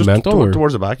wasn't as mental?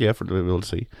 Towards the back, for to be able to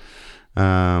see.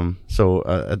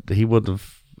 So he would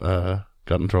have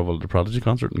got in trouble at the Prodigy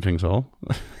concert in King's Hall.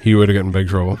 He would have gotten in big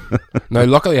trouble. Now,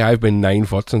 luckily, I've been 9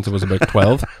 foot since I was about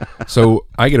 12, so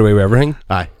I get away with everything.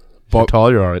 Aye. But you're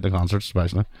tall, you're alright at the concerts,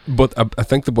 especially. But I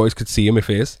think the boys could see in my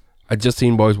face. I'd just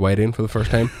seen boys wide in for the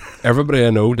first time. Everybody I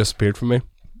know disappeared from me.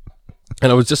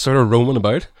 And I was just sort of roaming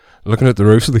about, looking at the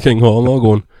roofs of the King Hall and all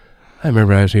going, I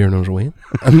remember I was here and I was away.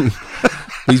 And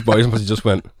these boys must have just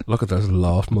went, look at this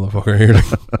loft motherfucker here.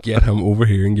 Like, get him over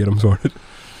here and get him sorted.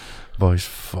 Boys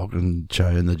fucking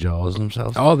chowing the jaws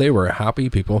themselves. Oh, they were happy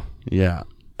people. Yeah.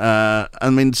 I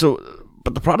mean,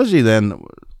 but the Prodigy then,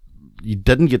 you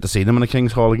didn't get to see them in the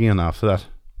King's Hall again after that.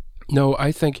 No,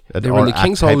 I think they were in the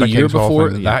King's Hall the year before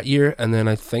that year, and then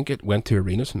I think it went to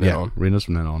Arenas from then on. Arenas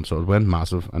from then on. So it went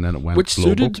massive, and then it went which global.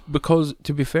 Suited, because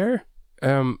to be fair,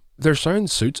 their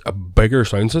sound suits a bigger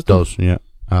sound system. It does, yeah,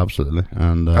 absolutely.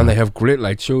 And they have great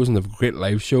light shows, and they've a great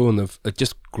live show, and it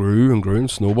just grew and grew and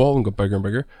snowballed and got bigger and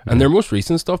bigger. And their most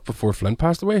recent stuff before Flint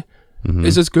passed away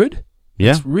is as good.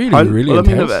 Yeah, It's really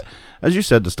intense. As you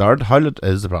said at the start, Howlett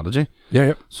is the Prodigy.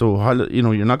 Yeah. So Howlett,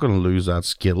 you're not going to lose that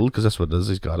skill, because that's what it is.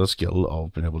 He's got a skill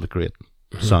of being able to create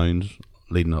sounds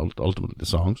leading ultimately to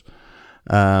songs.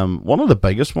 One of the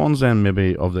biggest ones then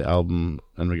maybe of the album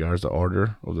in regards to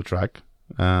order of the track,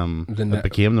 it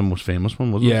became the most famous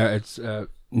one, wasn't it? Yeah, it's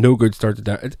No Good Start to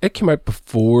Dance. It came out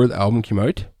before the album came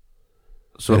out.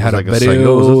 So it had like a video,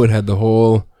 single, it had the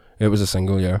whole... It was a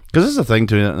single, yeah. Because this is the thing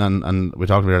too, and we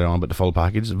talked earlier on about the full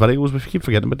package videos. We keep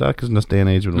forgetting about that, because in this day and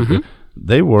age,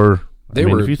 they were.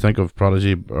 If you think of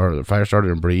Prodigy or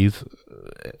Firestarter and Breathe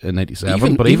in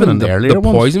 '97, but even in the earlier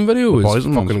ones, Poison video was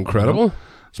Poison fucking ones, incredible.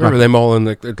 Remember them all in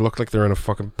it looked like they're in a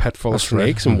fucking pit full of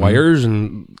snakes and wires,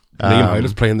 and Liam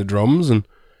Howlett's playing the drums, and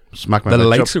Smack My the Bitch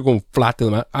lights Up. are going flat to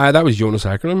the mat. That was Jonas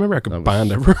Ackland. Remember, I could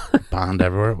band everywhere. Band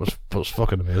everywhere. It was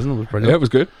fucking amazing. It was brilliant. Yeah, it was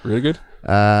good, really good.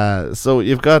 So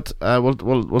you've got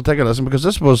we'll take a listen, because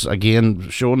this was again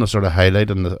showing the sort of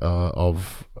highlight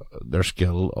of their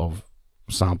skill of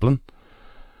sampling.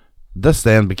 This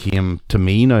then became, to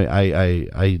me now,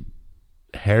 I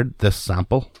heard this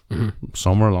sample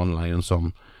somewhere along the line in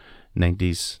some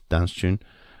 90s dance tune,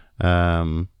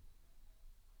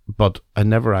 but I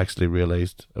never actually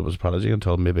realised it was Prodigy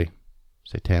until maybe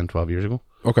say 10-12 years ago,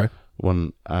 Okay.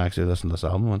 when I actually listened to this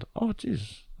album and went, oh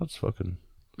Jesus, that's fucking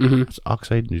it's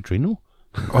Oxide Neutrino.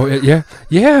 Oh yeah.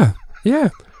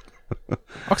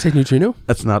 Oxide Neutrino.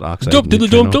 It's not Oxide Dump to the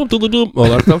Neutrino. dump to the dump. All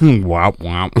that stuff. Wow,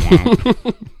 wow,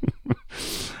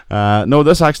 wow. No,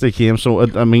 this actually came. So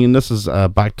this is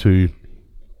back to.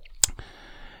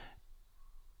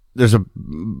 There's a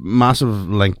massive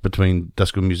link between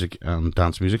disco music and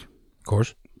dance music. Of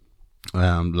course.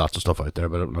 Lots of stuff out there,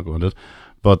 but I'm not going to do it.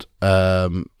 But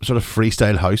sort of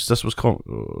freestyle house. This was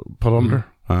put under.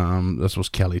 This was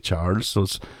Kelly Charles. So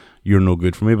it's You're No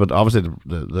Good For Me. But obviously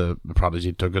the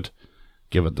Prodigy took it,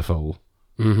 give it the full.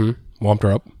 Warmed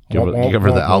her up. Give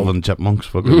her the Alvin Chipmunks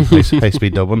fucking high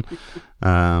speed dubbing.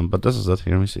 But this is it.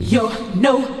 Here we see. You're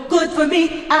no good for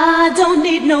me. I don't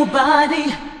need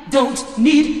nobody. Don't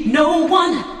need no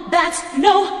one. That's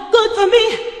no good for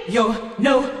me. You're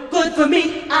no good for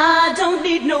me. I don't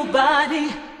need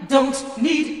nobody. Don't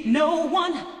need no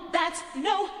one. That's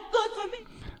no good for me.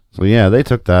 So yeah, they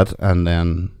took that and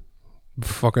then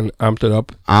Fucking amped it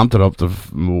up. To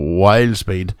wild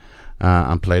speed,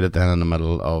 and played it then in the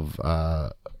middle of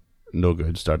No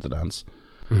Good Start to Dance,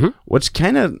 which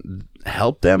kind of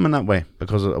helped them in that way,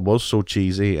 because it was so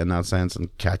cheesy in that sense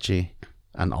and catchy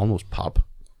and almost pop.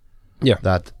 Yeah.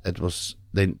 That it was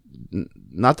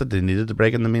not that they needed to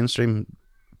break in the mainstream,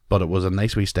 but it was a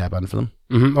nice wee step in for them.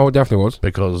 Oh, it definitely was.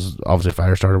 Because obviously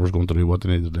Firestarter was going to do what they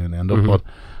needed to do in the end up, but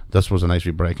this was a nice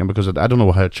wee break in, because I don't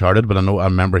know how it charted, but I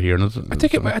remember hearing it. I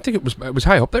think it was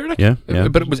high up there, like. Yeah.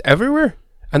 But it was everywhere,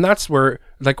 and that's where,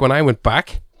 like, when I went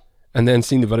back and then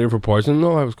seen the video for Poison and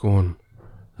all, I was going,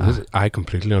 I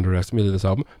completely underestimated this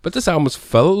album. But this album was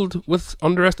filled with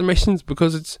underestimations,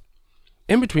 because it's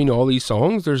in between all these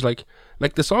songs. There's like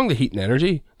the song "The Heat and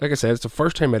Energy." Like I said, it's the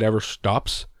first time it ever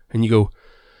stops, and you go,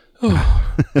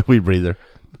 oh. We breather.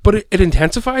 But it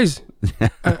intensifies,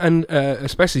 and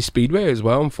especially Speedway as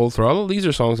well, and Full Throttle. These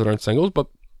are songs that aren't singles, but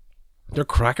they're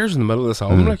crackers in the middle of this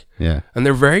album, and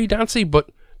they're very dancey. But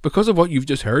because of what you've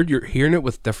just heard, you're hearing it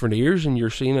with different ears, and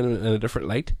you're seeing it in a different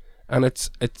light. And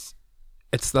it's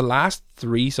the last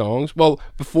three songs. Well,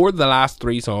 before the last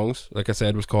three songs, like I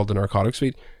said, was called the Narcotic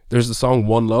Suite. There's the song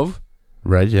 "One Love,"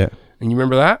 right? Yeah, and you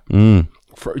remember that? Do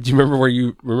you remember where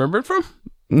you remember it from?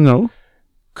 No.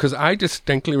 Because I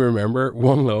distinctly remember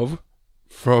One Love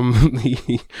from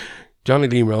the Johnny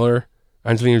Lee Miller,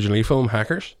 Angelina Jolie film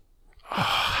Hackers. Oh,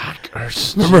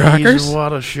 Hackers. Remember Hackers?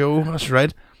 What a show. That's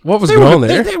right. What was going on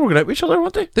there? They were good at each other,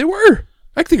 weren't they? They were.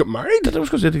 I think they got married. That was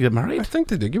because they had to get married. I think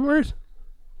they did get married.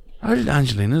 How did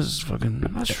Angelina's fucking...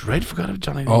 That's right. Forgot about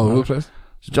Johnny Lee All Miller. over the place.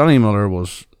 So Johnny Miller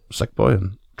was Sick Boy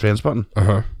and Trainspotting.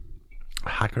 Uh-huh.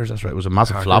 Hackers, that's right. It was a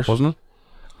massive Hackers. flop, wasn't it?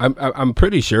 I'm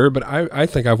pretty sure, but I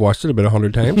think I've watched it about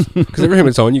 100 times. Because every time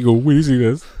it's on, you go, wait, see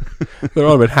this? They're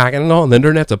all about hacking and all, and the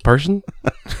internet's a person.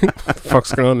 What the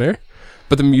fuck's going on there?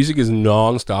 But the music is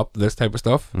non-stop, this type of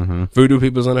stuff. Voodoo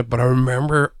People's in it, but I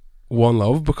remember One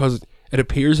Love because it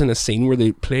appears in a scene where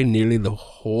they play nearly the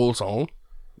whole song.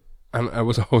 And I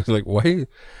was always like, why?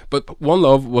 But One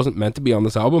Love wasn't meant to be on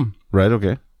this album. Right,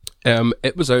 okay.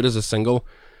 It was out as a single.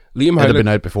 Liam Howlett, It had been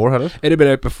out before, had it? It had been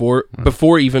out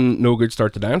before even No Good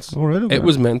Start to Dance. Oh, right, okay. It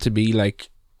was meant to be like,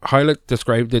 Howlett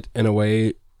described it in a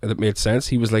way that made sense.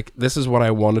 He was like, this is what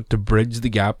I wanted to bridge the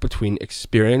gap between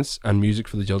experience and music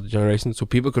for the Jilted generation, so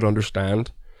people could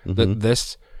understand that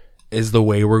this is the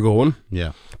way we're going.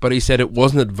 Yeah. But he said it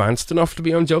wasn't advanced enough to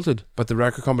be unjilted. But the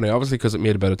record company, obviously, because it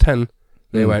made about a 10,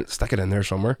 they went, stick it in there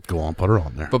somewhere. Go on, put her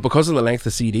on there. But because of the length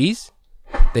of CDs,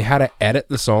 they had to edit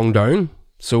the song down.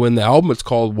 So in the album, it's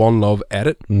called One Love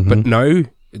Edit. But now,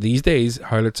 these days,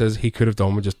 Howlett says he could have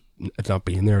done with just it not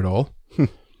being there at all.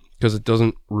 Because it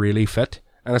doesn't really fit.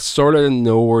 And I sort of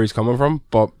know where he's coming from.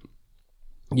 But,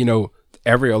 you know,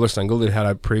 every other single they had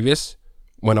out previous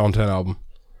went onto an album.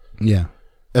 Yeah.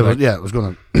 It was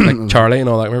going to... Like Charlie and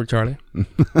all that. Remember Charlie?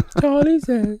 Charlie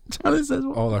says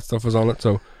what? all that stuff was on it.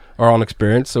 So, or on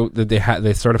Experience. So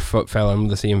they sort of fell in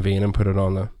the same vein and put it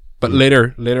on the... But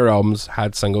later albums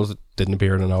had singles that didn't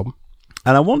appear in an album.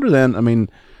 And I wonder then, I mean,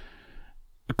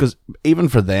 because even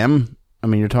for them, I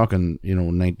mean, you're talking,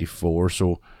 94,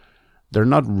 so they're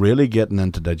not really getting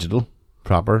into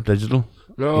proper digital.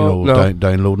 No.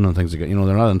 Downloading and things like that.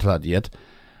 They're not into that yet.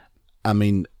 I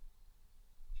mean,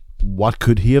 what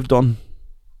could he have done?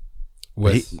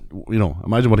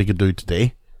 Imagine what he could do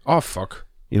today. Oh, fuck.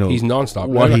 He's non-stop.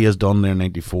 What he has done there in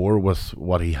 94 with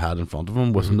what he had in front of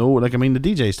him with the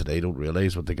DJs today don't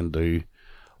realise what they can do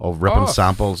of ripping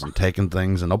samples and taking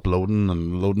things and uploading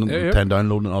and loading it and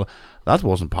downloading and all. That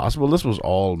wasn't possible. This was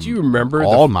all... Do you remember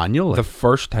all manual? The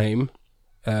first time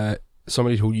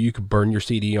somebody told you could burn your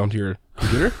CD onto your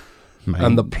computer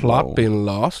and the plot being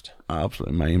lost?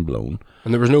 Absolutely mind blown.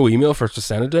 And there was no email for us to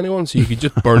send it to anyone, so you could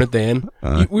just burn it then.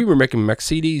 We were making mix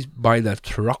CDs by the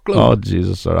truckload. Oh,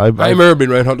 Jesus, sir. I remember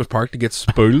being around Hunters Park to get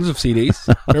spools of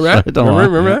CDs. Remember that?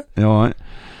 Remember that? Right.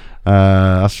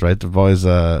 That's right. The boys,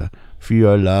 few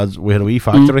old lads, we had a wee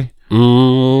factory.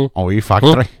 A wee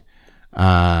factory.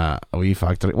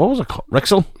 What was it called?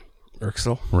 Rixel.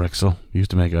 Used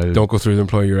to make out. Don't go through the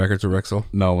employee records of Rixel.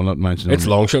 No, we'll not mention It's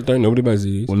long shut down. Nobody buys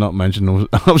CDs. We'll not mention those.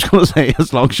 I was going to say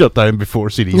it's long shut down before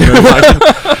CDs.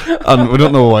 And we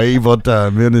don't know why, but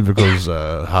mainly because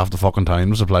half the fucking time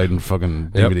was supplied in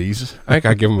fucking DVDs. I think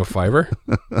I'd give them a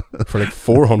 $5 for like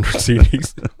 400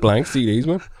 CDs. Blank CDs,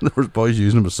 man. There was boys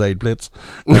using them as side plates.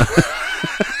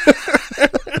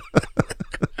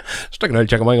 Stick it out,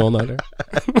 check them on that there.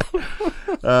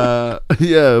 But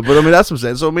I mean that's what I'm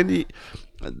saying. So I mean,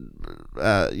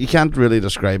 you can't really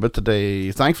describe it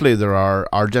today. Thankfully, there are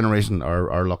our generation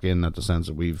are lucky in that the sense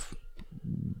that we've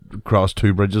crossed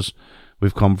two bridges.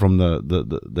 We've come from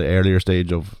the earlier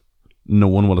stage of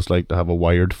knowing what it's like to have a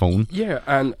wired phone. Yeah,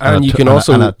 and you can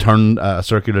also turn a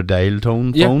circular dial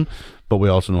tone phone. But we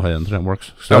also know how the internet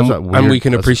works. So and we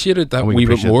can appreciate it that wee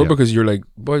bit more because you're like,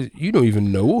 boys, you don't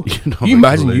even know. You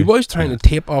imagine you boys trying to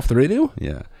tape off the radio?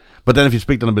 Yeah. But then if you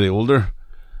speak to anybody older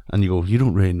and you go, you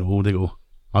don't really know, they go,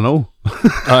 I know.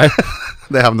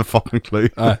 They haven't a fucking clue.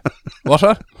 What's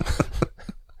that?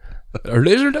 Are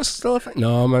laser discs still a thing?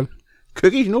 No, man.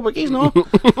 Cookies? No cookies, no.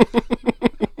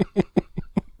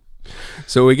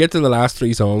 So we get to the last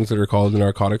three songs that are called the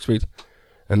Narcotic Suite.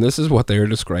 And this is what they are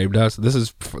described as. This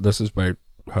is by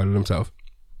Howlett himself.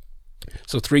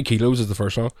 So 3 Kilos is the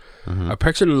first song. I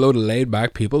pictured a load of laid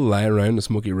back people lying around in a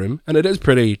smoky room, and it is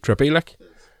pretty trippy, like,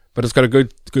 but it's got a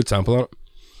good sample on it.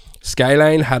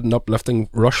 Skyline had an uplifting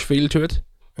Rush feel to it,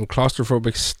 and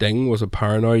Claustrophobic Sting was a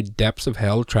paranoid Depths of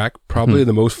Hell track, probably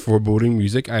the most foreboding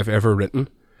music I've ever written.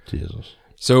 Jesus.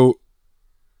 So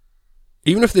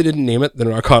even if they didn't name it the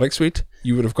Narcotic Suite,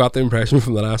 you would have got the impression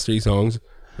from the last 3 songs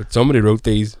that somebody wrote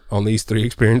these on these 3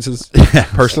 experiences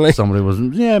personally. Somebody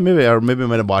wasn't, maybe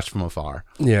might have watched from afar.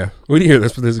 Yeah, we didn't hear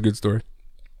this, but this is a good story.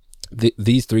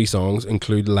 These 3 songs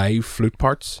include live flute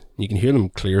parts. You can hear them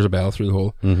clear as a bell through the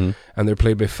whole, and they're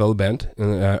played by Phil Bent.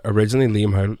 And originally,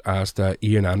 Liam Howlett asked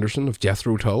Ian Anderson of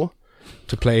Jethro Tull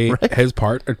to play his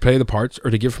part, or play the parts,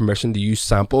 or to give permission to use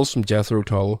samples from Jethro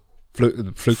Tull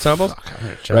flute samples.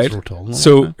 Right.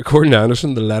 So, according to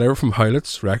Anderson, the letter from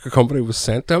Howlett's record company was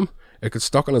sent to him. It got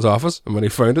stuck in his office, and when he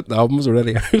found it, the album was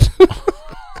already out.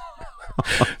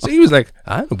 So he was like,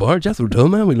 "I know bar Jethro Tull,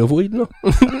 man. We love weed, no."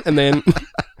 And then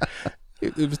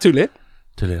it was too late.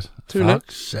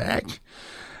 Fuck's sake.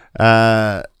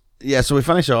 So we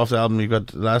finish off the album. You've got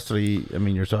the last 3. I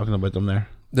mean, you're talking about them there.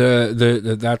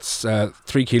 That's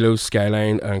 3 Kilos,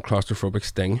 Skyline, and Claustrophobic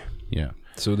Sting. Yeah.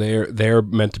 So they're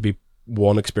meant to be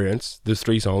one experience. Those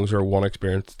 3 songs are one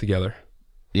experience together.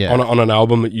 Yeah. On an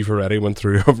album that you've already went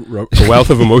through a wealth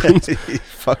of emotions. You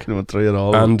fucking went through it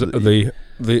all. And the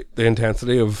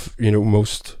intensity of,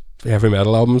 most heavy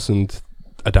metal albums, and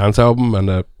a dance album, and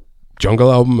a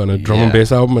jungle album, and a drum and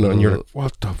bass album, and you're like,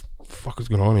 what the fuck is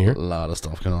going on here? A lot of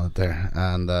stuff going on out there.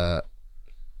 And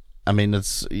I mean,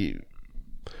 it's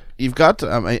you've got,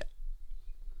 I mean,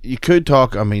 you could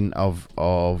talk, I mean,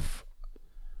 of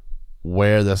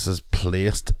where this is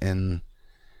placed in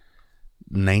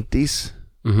 90s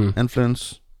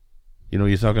influence. You know,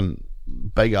 you're talking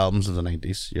big albums of the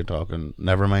 90s. You're talking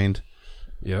Nevermind.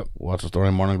 Yep. What's the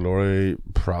Story? Morning Glory.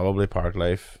 Probably Park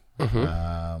Life.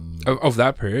 Of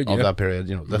that period, Of that period,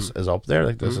 you know, this is up there.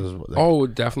 Like this is. Like, oh,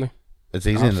 definitely. it's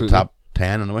easy in the top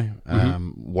 10 anyway.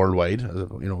 Worldwide,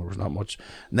 you know, there's not much.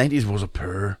 90s was a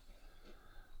poor.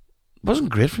 Wasn't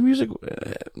great for music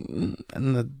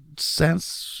in the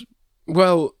sense.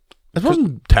 Well, it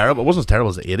wasn't terrible. It wasn't as terrible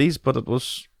as the 80s, but it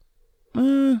was.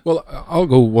 Well, I'll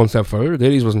go one step further. The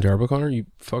 80s wasn't terrible, Connor. You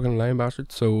fucking lying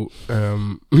bastard. So,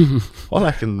 all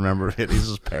I can remember of 80s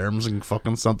is perms and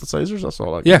fucking synthesizers. That's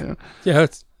all I can. Yeah. Yeah.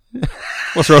 That's.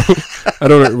 What's wrong? I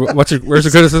don't know. Where's the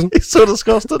criticism? He's so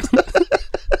disgusted.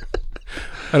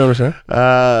 I don't understand.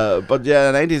 But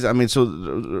yeah, the 90s. I mean, so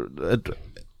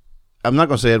I'm not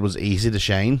gonna say it was easy to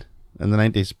shine in the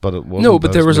 90s, but it was. No,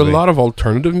 but there was a lot of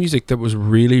alternative music that was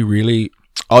really, really.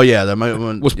 Oh yeah, there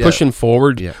was pushing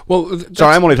forward. Yeah. Well,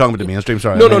 sorry, I'm only talking about the mainstream.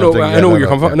 Sorry. No. I know where you're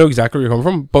coming from. I know exactly where you're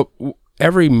coming from. But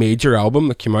every major album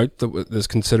that came out that is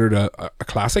considered a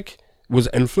classic was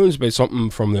influenced by something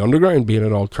from the underground, being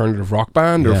an alternative rock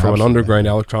band or from an underground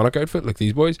electronic outfit like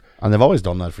these boys. And they've always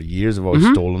done that for years. They've always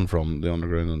stolen from the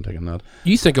underground and taken that.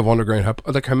 You think of underground hip,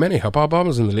 like how many hip hop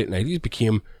albums in the late 90s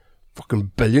became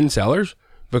fucking billion sellers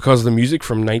because the music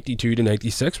from 92 to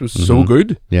 96 was so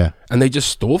good. Yeah. And they just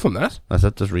stole from that. That's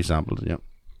it, just resampled it, yeah.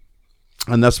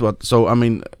 And that's what, so I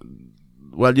mean,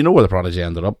 well, you know where the Prodigy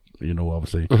ended up, you know,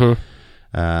 obviously.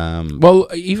 Well,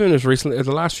 even as recently as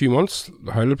the last few months,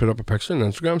 Howlett put up a picture on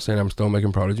Instagram saying I'm still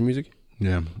making Prodigy music.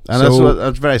 Yeah, and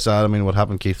that's very sad. I mean, what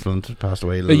happened? Keith Flint passed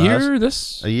away. A year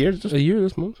this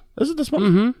month. Is it this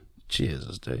month?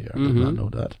 Jesus, I did not know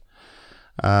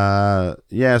that.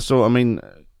 Yeah. So I mean,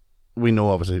 we know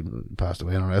obviously he passed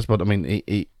away and all the rest, but I mean,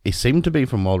 he seemed to be,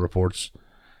 from all reports,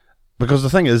 because the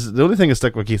thing is, the only thing that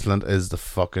stick with Keith Flint is the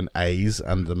fucking eyes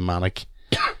and the manic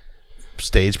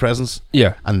stage presence.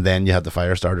 Yeah, and then you had the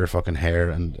Firestarter fucking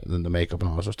hair and then the makeup and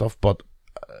all that sort of stuff. But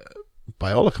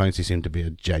by all accounts, he seemed to be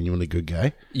a genuinely good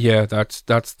guy. Yeah, that's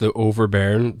the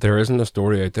overbearing. There isn't a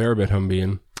story out there about him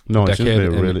being a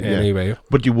dickhead in any way.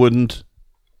 But you wouldn't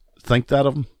think that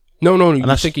of him. No.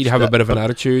 You think he'd have a bit of an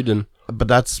attitude, but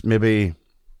that's maybe,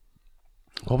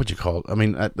 what would you call it? I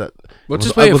mean,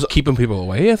 just way of keeping people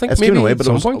away. I think it's maybe away, but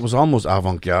it was almost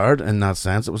avant-garde in that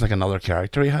sense. It was like another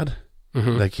character he had.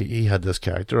 Like he had this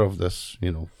character of this,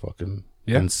 you know, fucking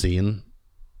insane,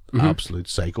 absolute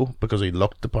psycho, because he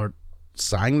looked the part,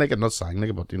 sang like it, not sang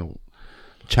like it, but you know,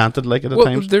 chanted like it at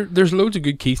times. There's loads of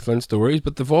good Keith Flint stories,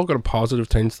 but they've all got a positive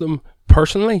tint to them.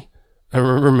 Personally, I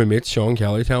remember my mate Sean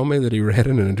Kelly telling me that he read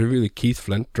in an interview that Keith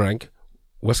Flint drank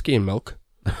whiskey and milk.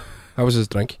 That was his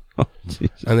drink. Oh,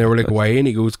 and they were like, why? And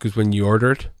he goes, because when you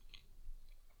order it,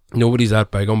 nobody's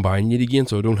that big on buying it again,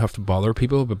 so I don't have to bother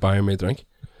people about buying my drink.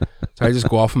 So I just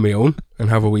go off on my own and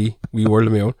have a wee world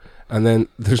of my own. And then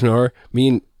there's another,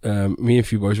 me and a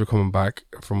few boys were coming back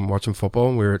from watching football,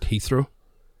 and we were at Heathrow,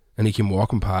 and he came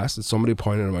walking past and somebody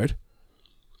pointed him out,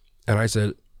 and I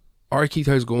said, alright Keith,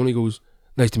 how's it going? He goes,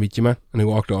 nice to meet you, man. And he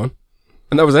walked on,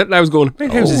 and that was it. And I was going, how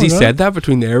many times has he said that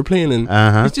between the airplane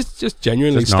and he just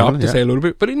genuinely stopped to say a little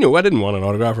bit, but I didn't want an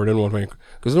autograph or didn't want to,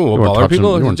 because I don't want to bother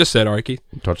people. He just said, alright Keith.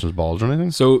 Touch his balls or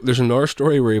anything? So there's another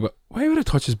story where why would I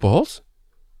touch his balls?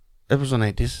 It was the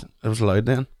 90s. It was allowed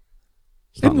then.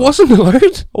 It wasn't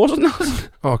allowed. Was it not?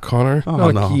 Oh, Connor.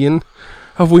 Not again.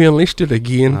 Have we unleashed it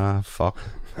again? Fuck.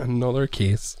 Another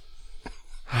case.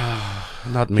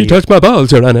 Not me. You touched my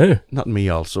balls, I know. Not me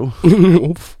also.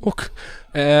 Oh, fuck.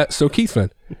 So Keith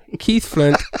Flint. Keith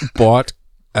Flint bought,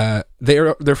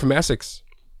 they're from Essex.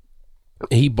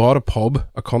 He bought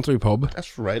a country pub.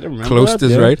 That's right, I remember close that. to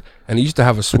his right. And he used to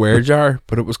have a swear jar,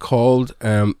 but it was called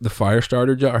the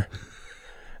Firestarter jar.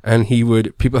 And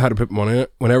people had to put money in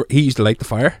it whenever he used to light the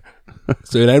fire.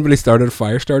 So when anybody started a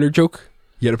fire starter joke,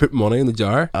 you had to put money in the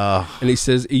jar. And he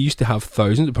says he used to have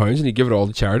thousands of pounds and he'd give it all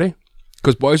to charity.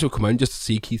 Because boys would come in just to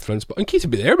see Keith Flint's, and Keith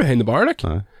would be there behind the bar, like.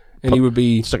 And he would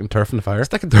be sticking turf in the fire.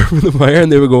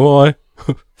 And they would go, oh,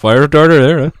 fire starter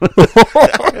there,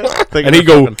 huh? And he'd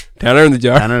go, tenner in the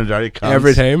jar. Tenner in the jar, he comes.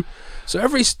 Every time. So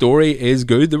every story is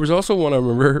good. There was also one I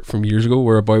remember from years ago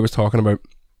where a boy was talking about,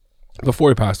 before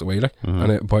he passed away, like,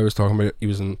 and a boy was talking about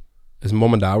his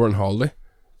mum and dad were on holiday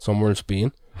somewhere in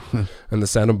Spain, and they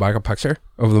sent him back a picture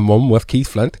of the mum with Keith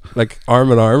Flint, like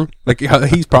arm in arm, like he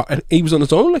was on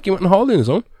his own, like he went on holiday on his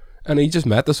own, and he just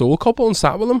met this old couple and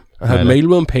sat with them and had meal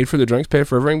with them, paid for the drinks, paid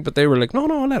for everything, but they were like, no,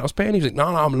 let us pay, and he was like, no,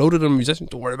 I'm loaded, I'm a musician,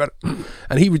 don't worry about it.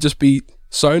 And he would just be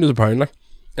sound as a pound, like,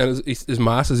 and his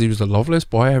ma says he was the loveliest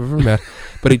boy I've ever met,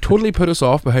 but he totally put us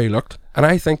off by how he looked, and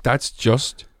I think that's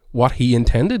just what he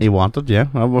intended. He wanted, yeah.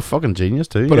 I'm a fucking genius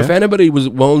too. But yeah. if anybody was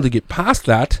willing to get past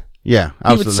that, yeah, he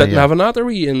absolutely, would sit and yeah. have an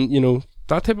ottery and, you know,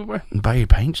 that type of way. And buy you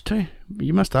pints too.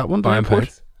 You missed that one. Buying Port.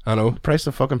 pints. I know. The price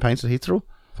of fucking pints at Heathrow.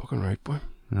 Fucking right, boy.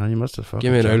 No, you must have fucking.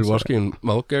 Give me an old chance of whiskey it. and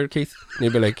milk there, Keith. And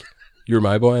he'd be like, "You're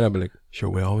my boy," and I'd be like, "Sure,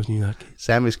 we always knew that, Keith."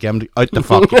 Semi-skimmed out the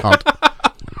fuck, you cunt.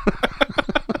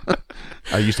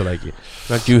 I used to like you.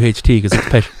 Not UHT because it's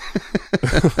pish.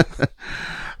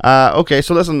 Okay,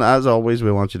 so listen, as always,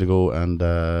 we want you to go and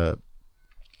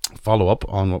follow up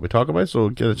on what we talk about. So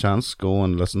get a chance, go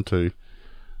and listen to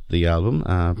the album,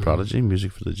 Prodigy,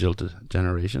 Music for the Jilted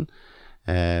Generation.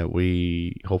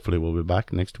 We hopefully will be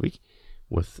back next week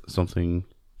with something.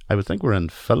 I would think we're in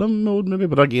film mode maybe,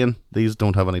 but again, these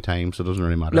don't have any time, so it doesn't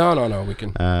really matter. No, we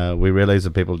can. We realize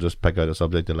that people just pick out a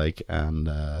subject they like and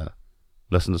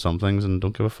listen to some things and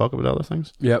don't give a fuck about other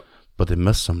things. Yep. But they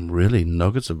miss some really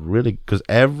nuggets of really, because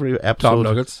every episode, Top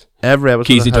nuggets. every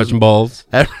episode, Keezy touching balls.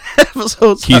 every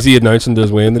episode, Keezy announcing to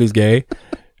his Wayne that he's gay.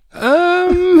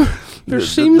 There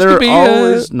seems there to are be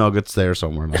always nuggets there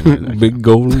somewhere. a big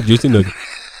golden juicy nugget.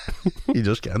 You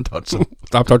just can't touch them.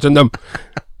 Stop touching them.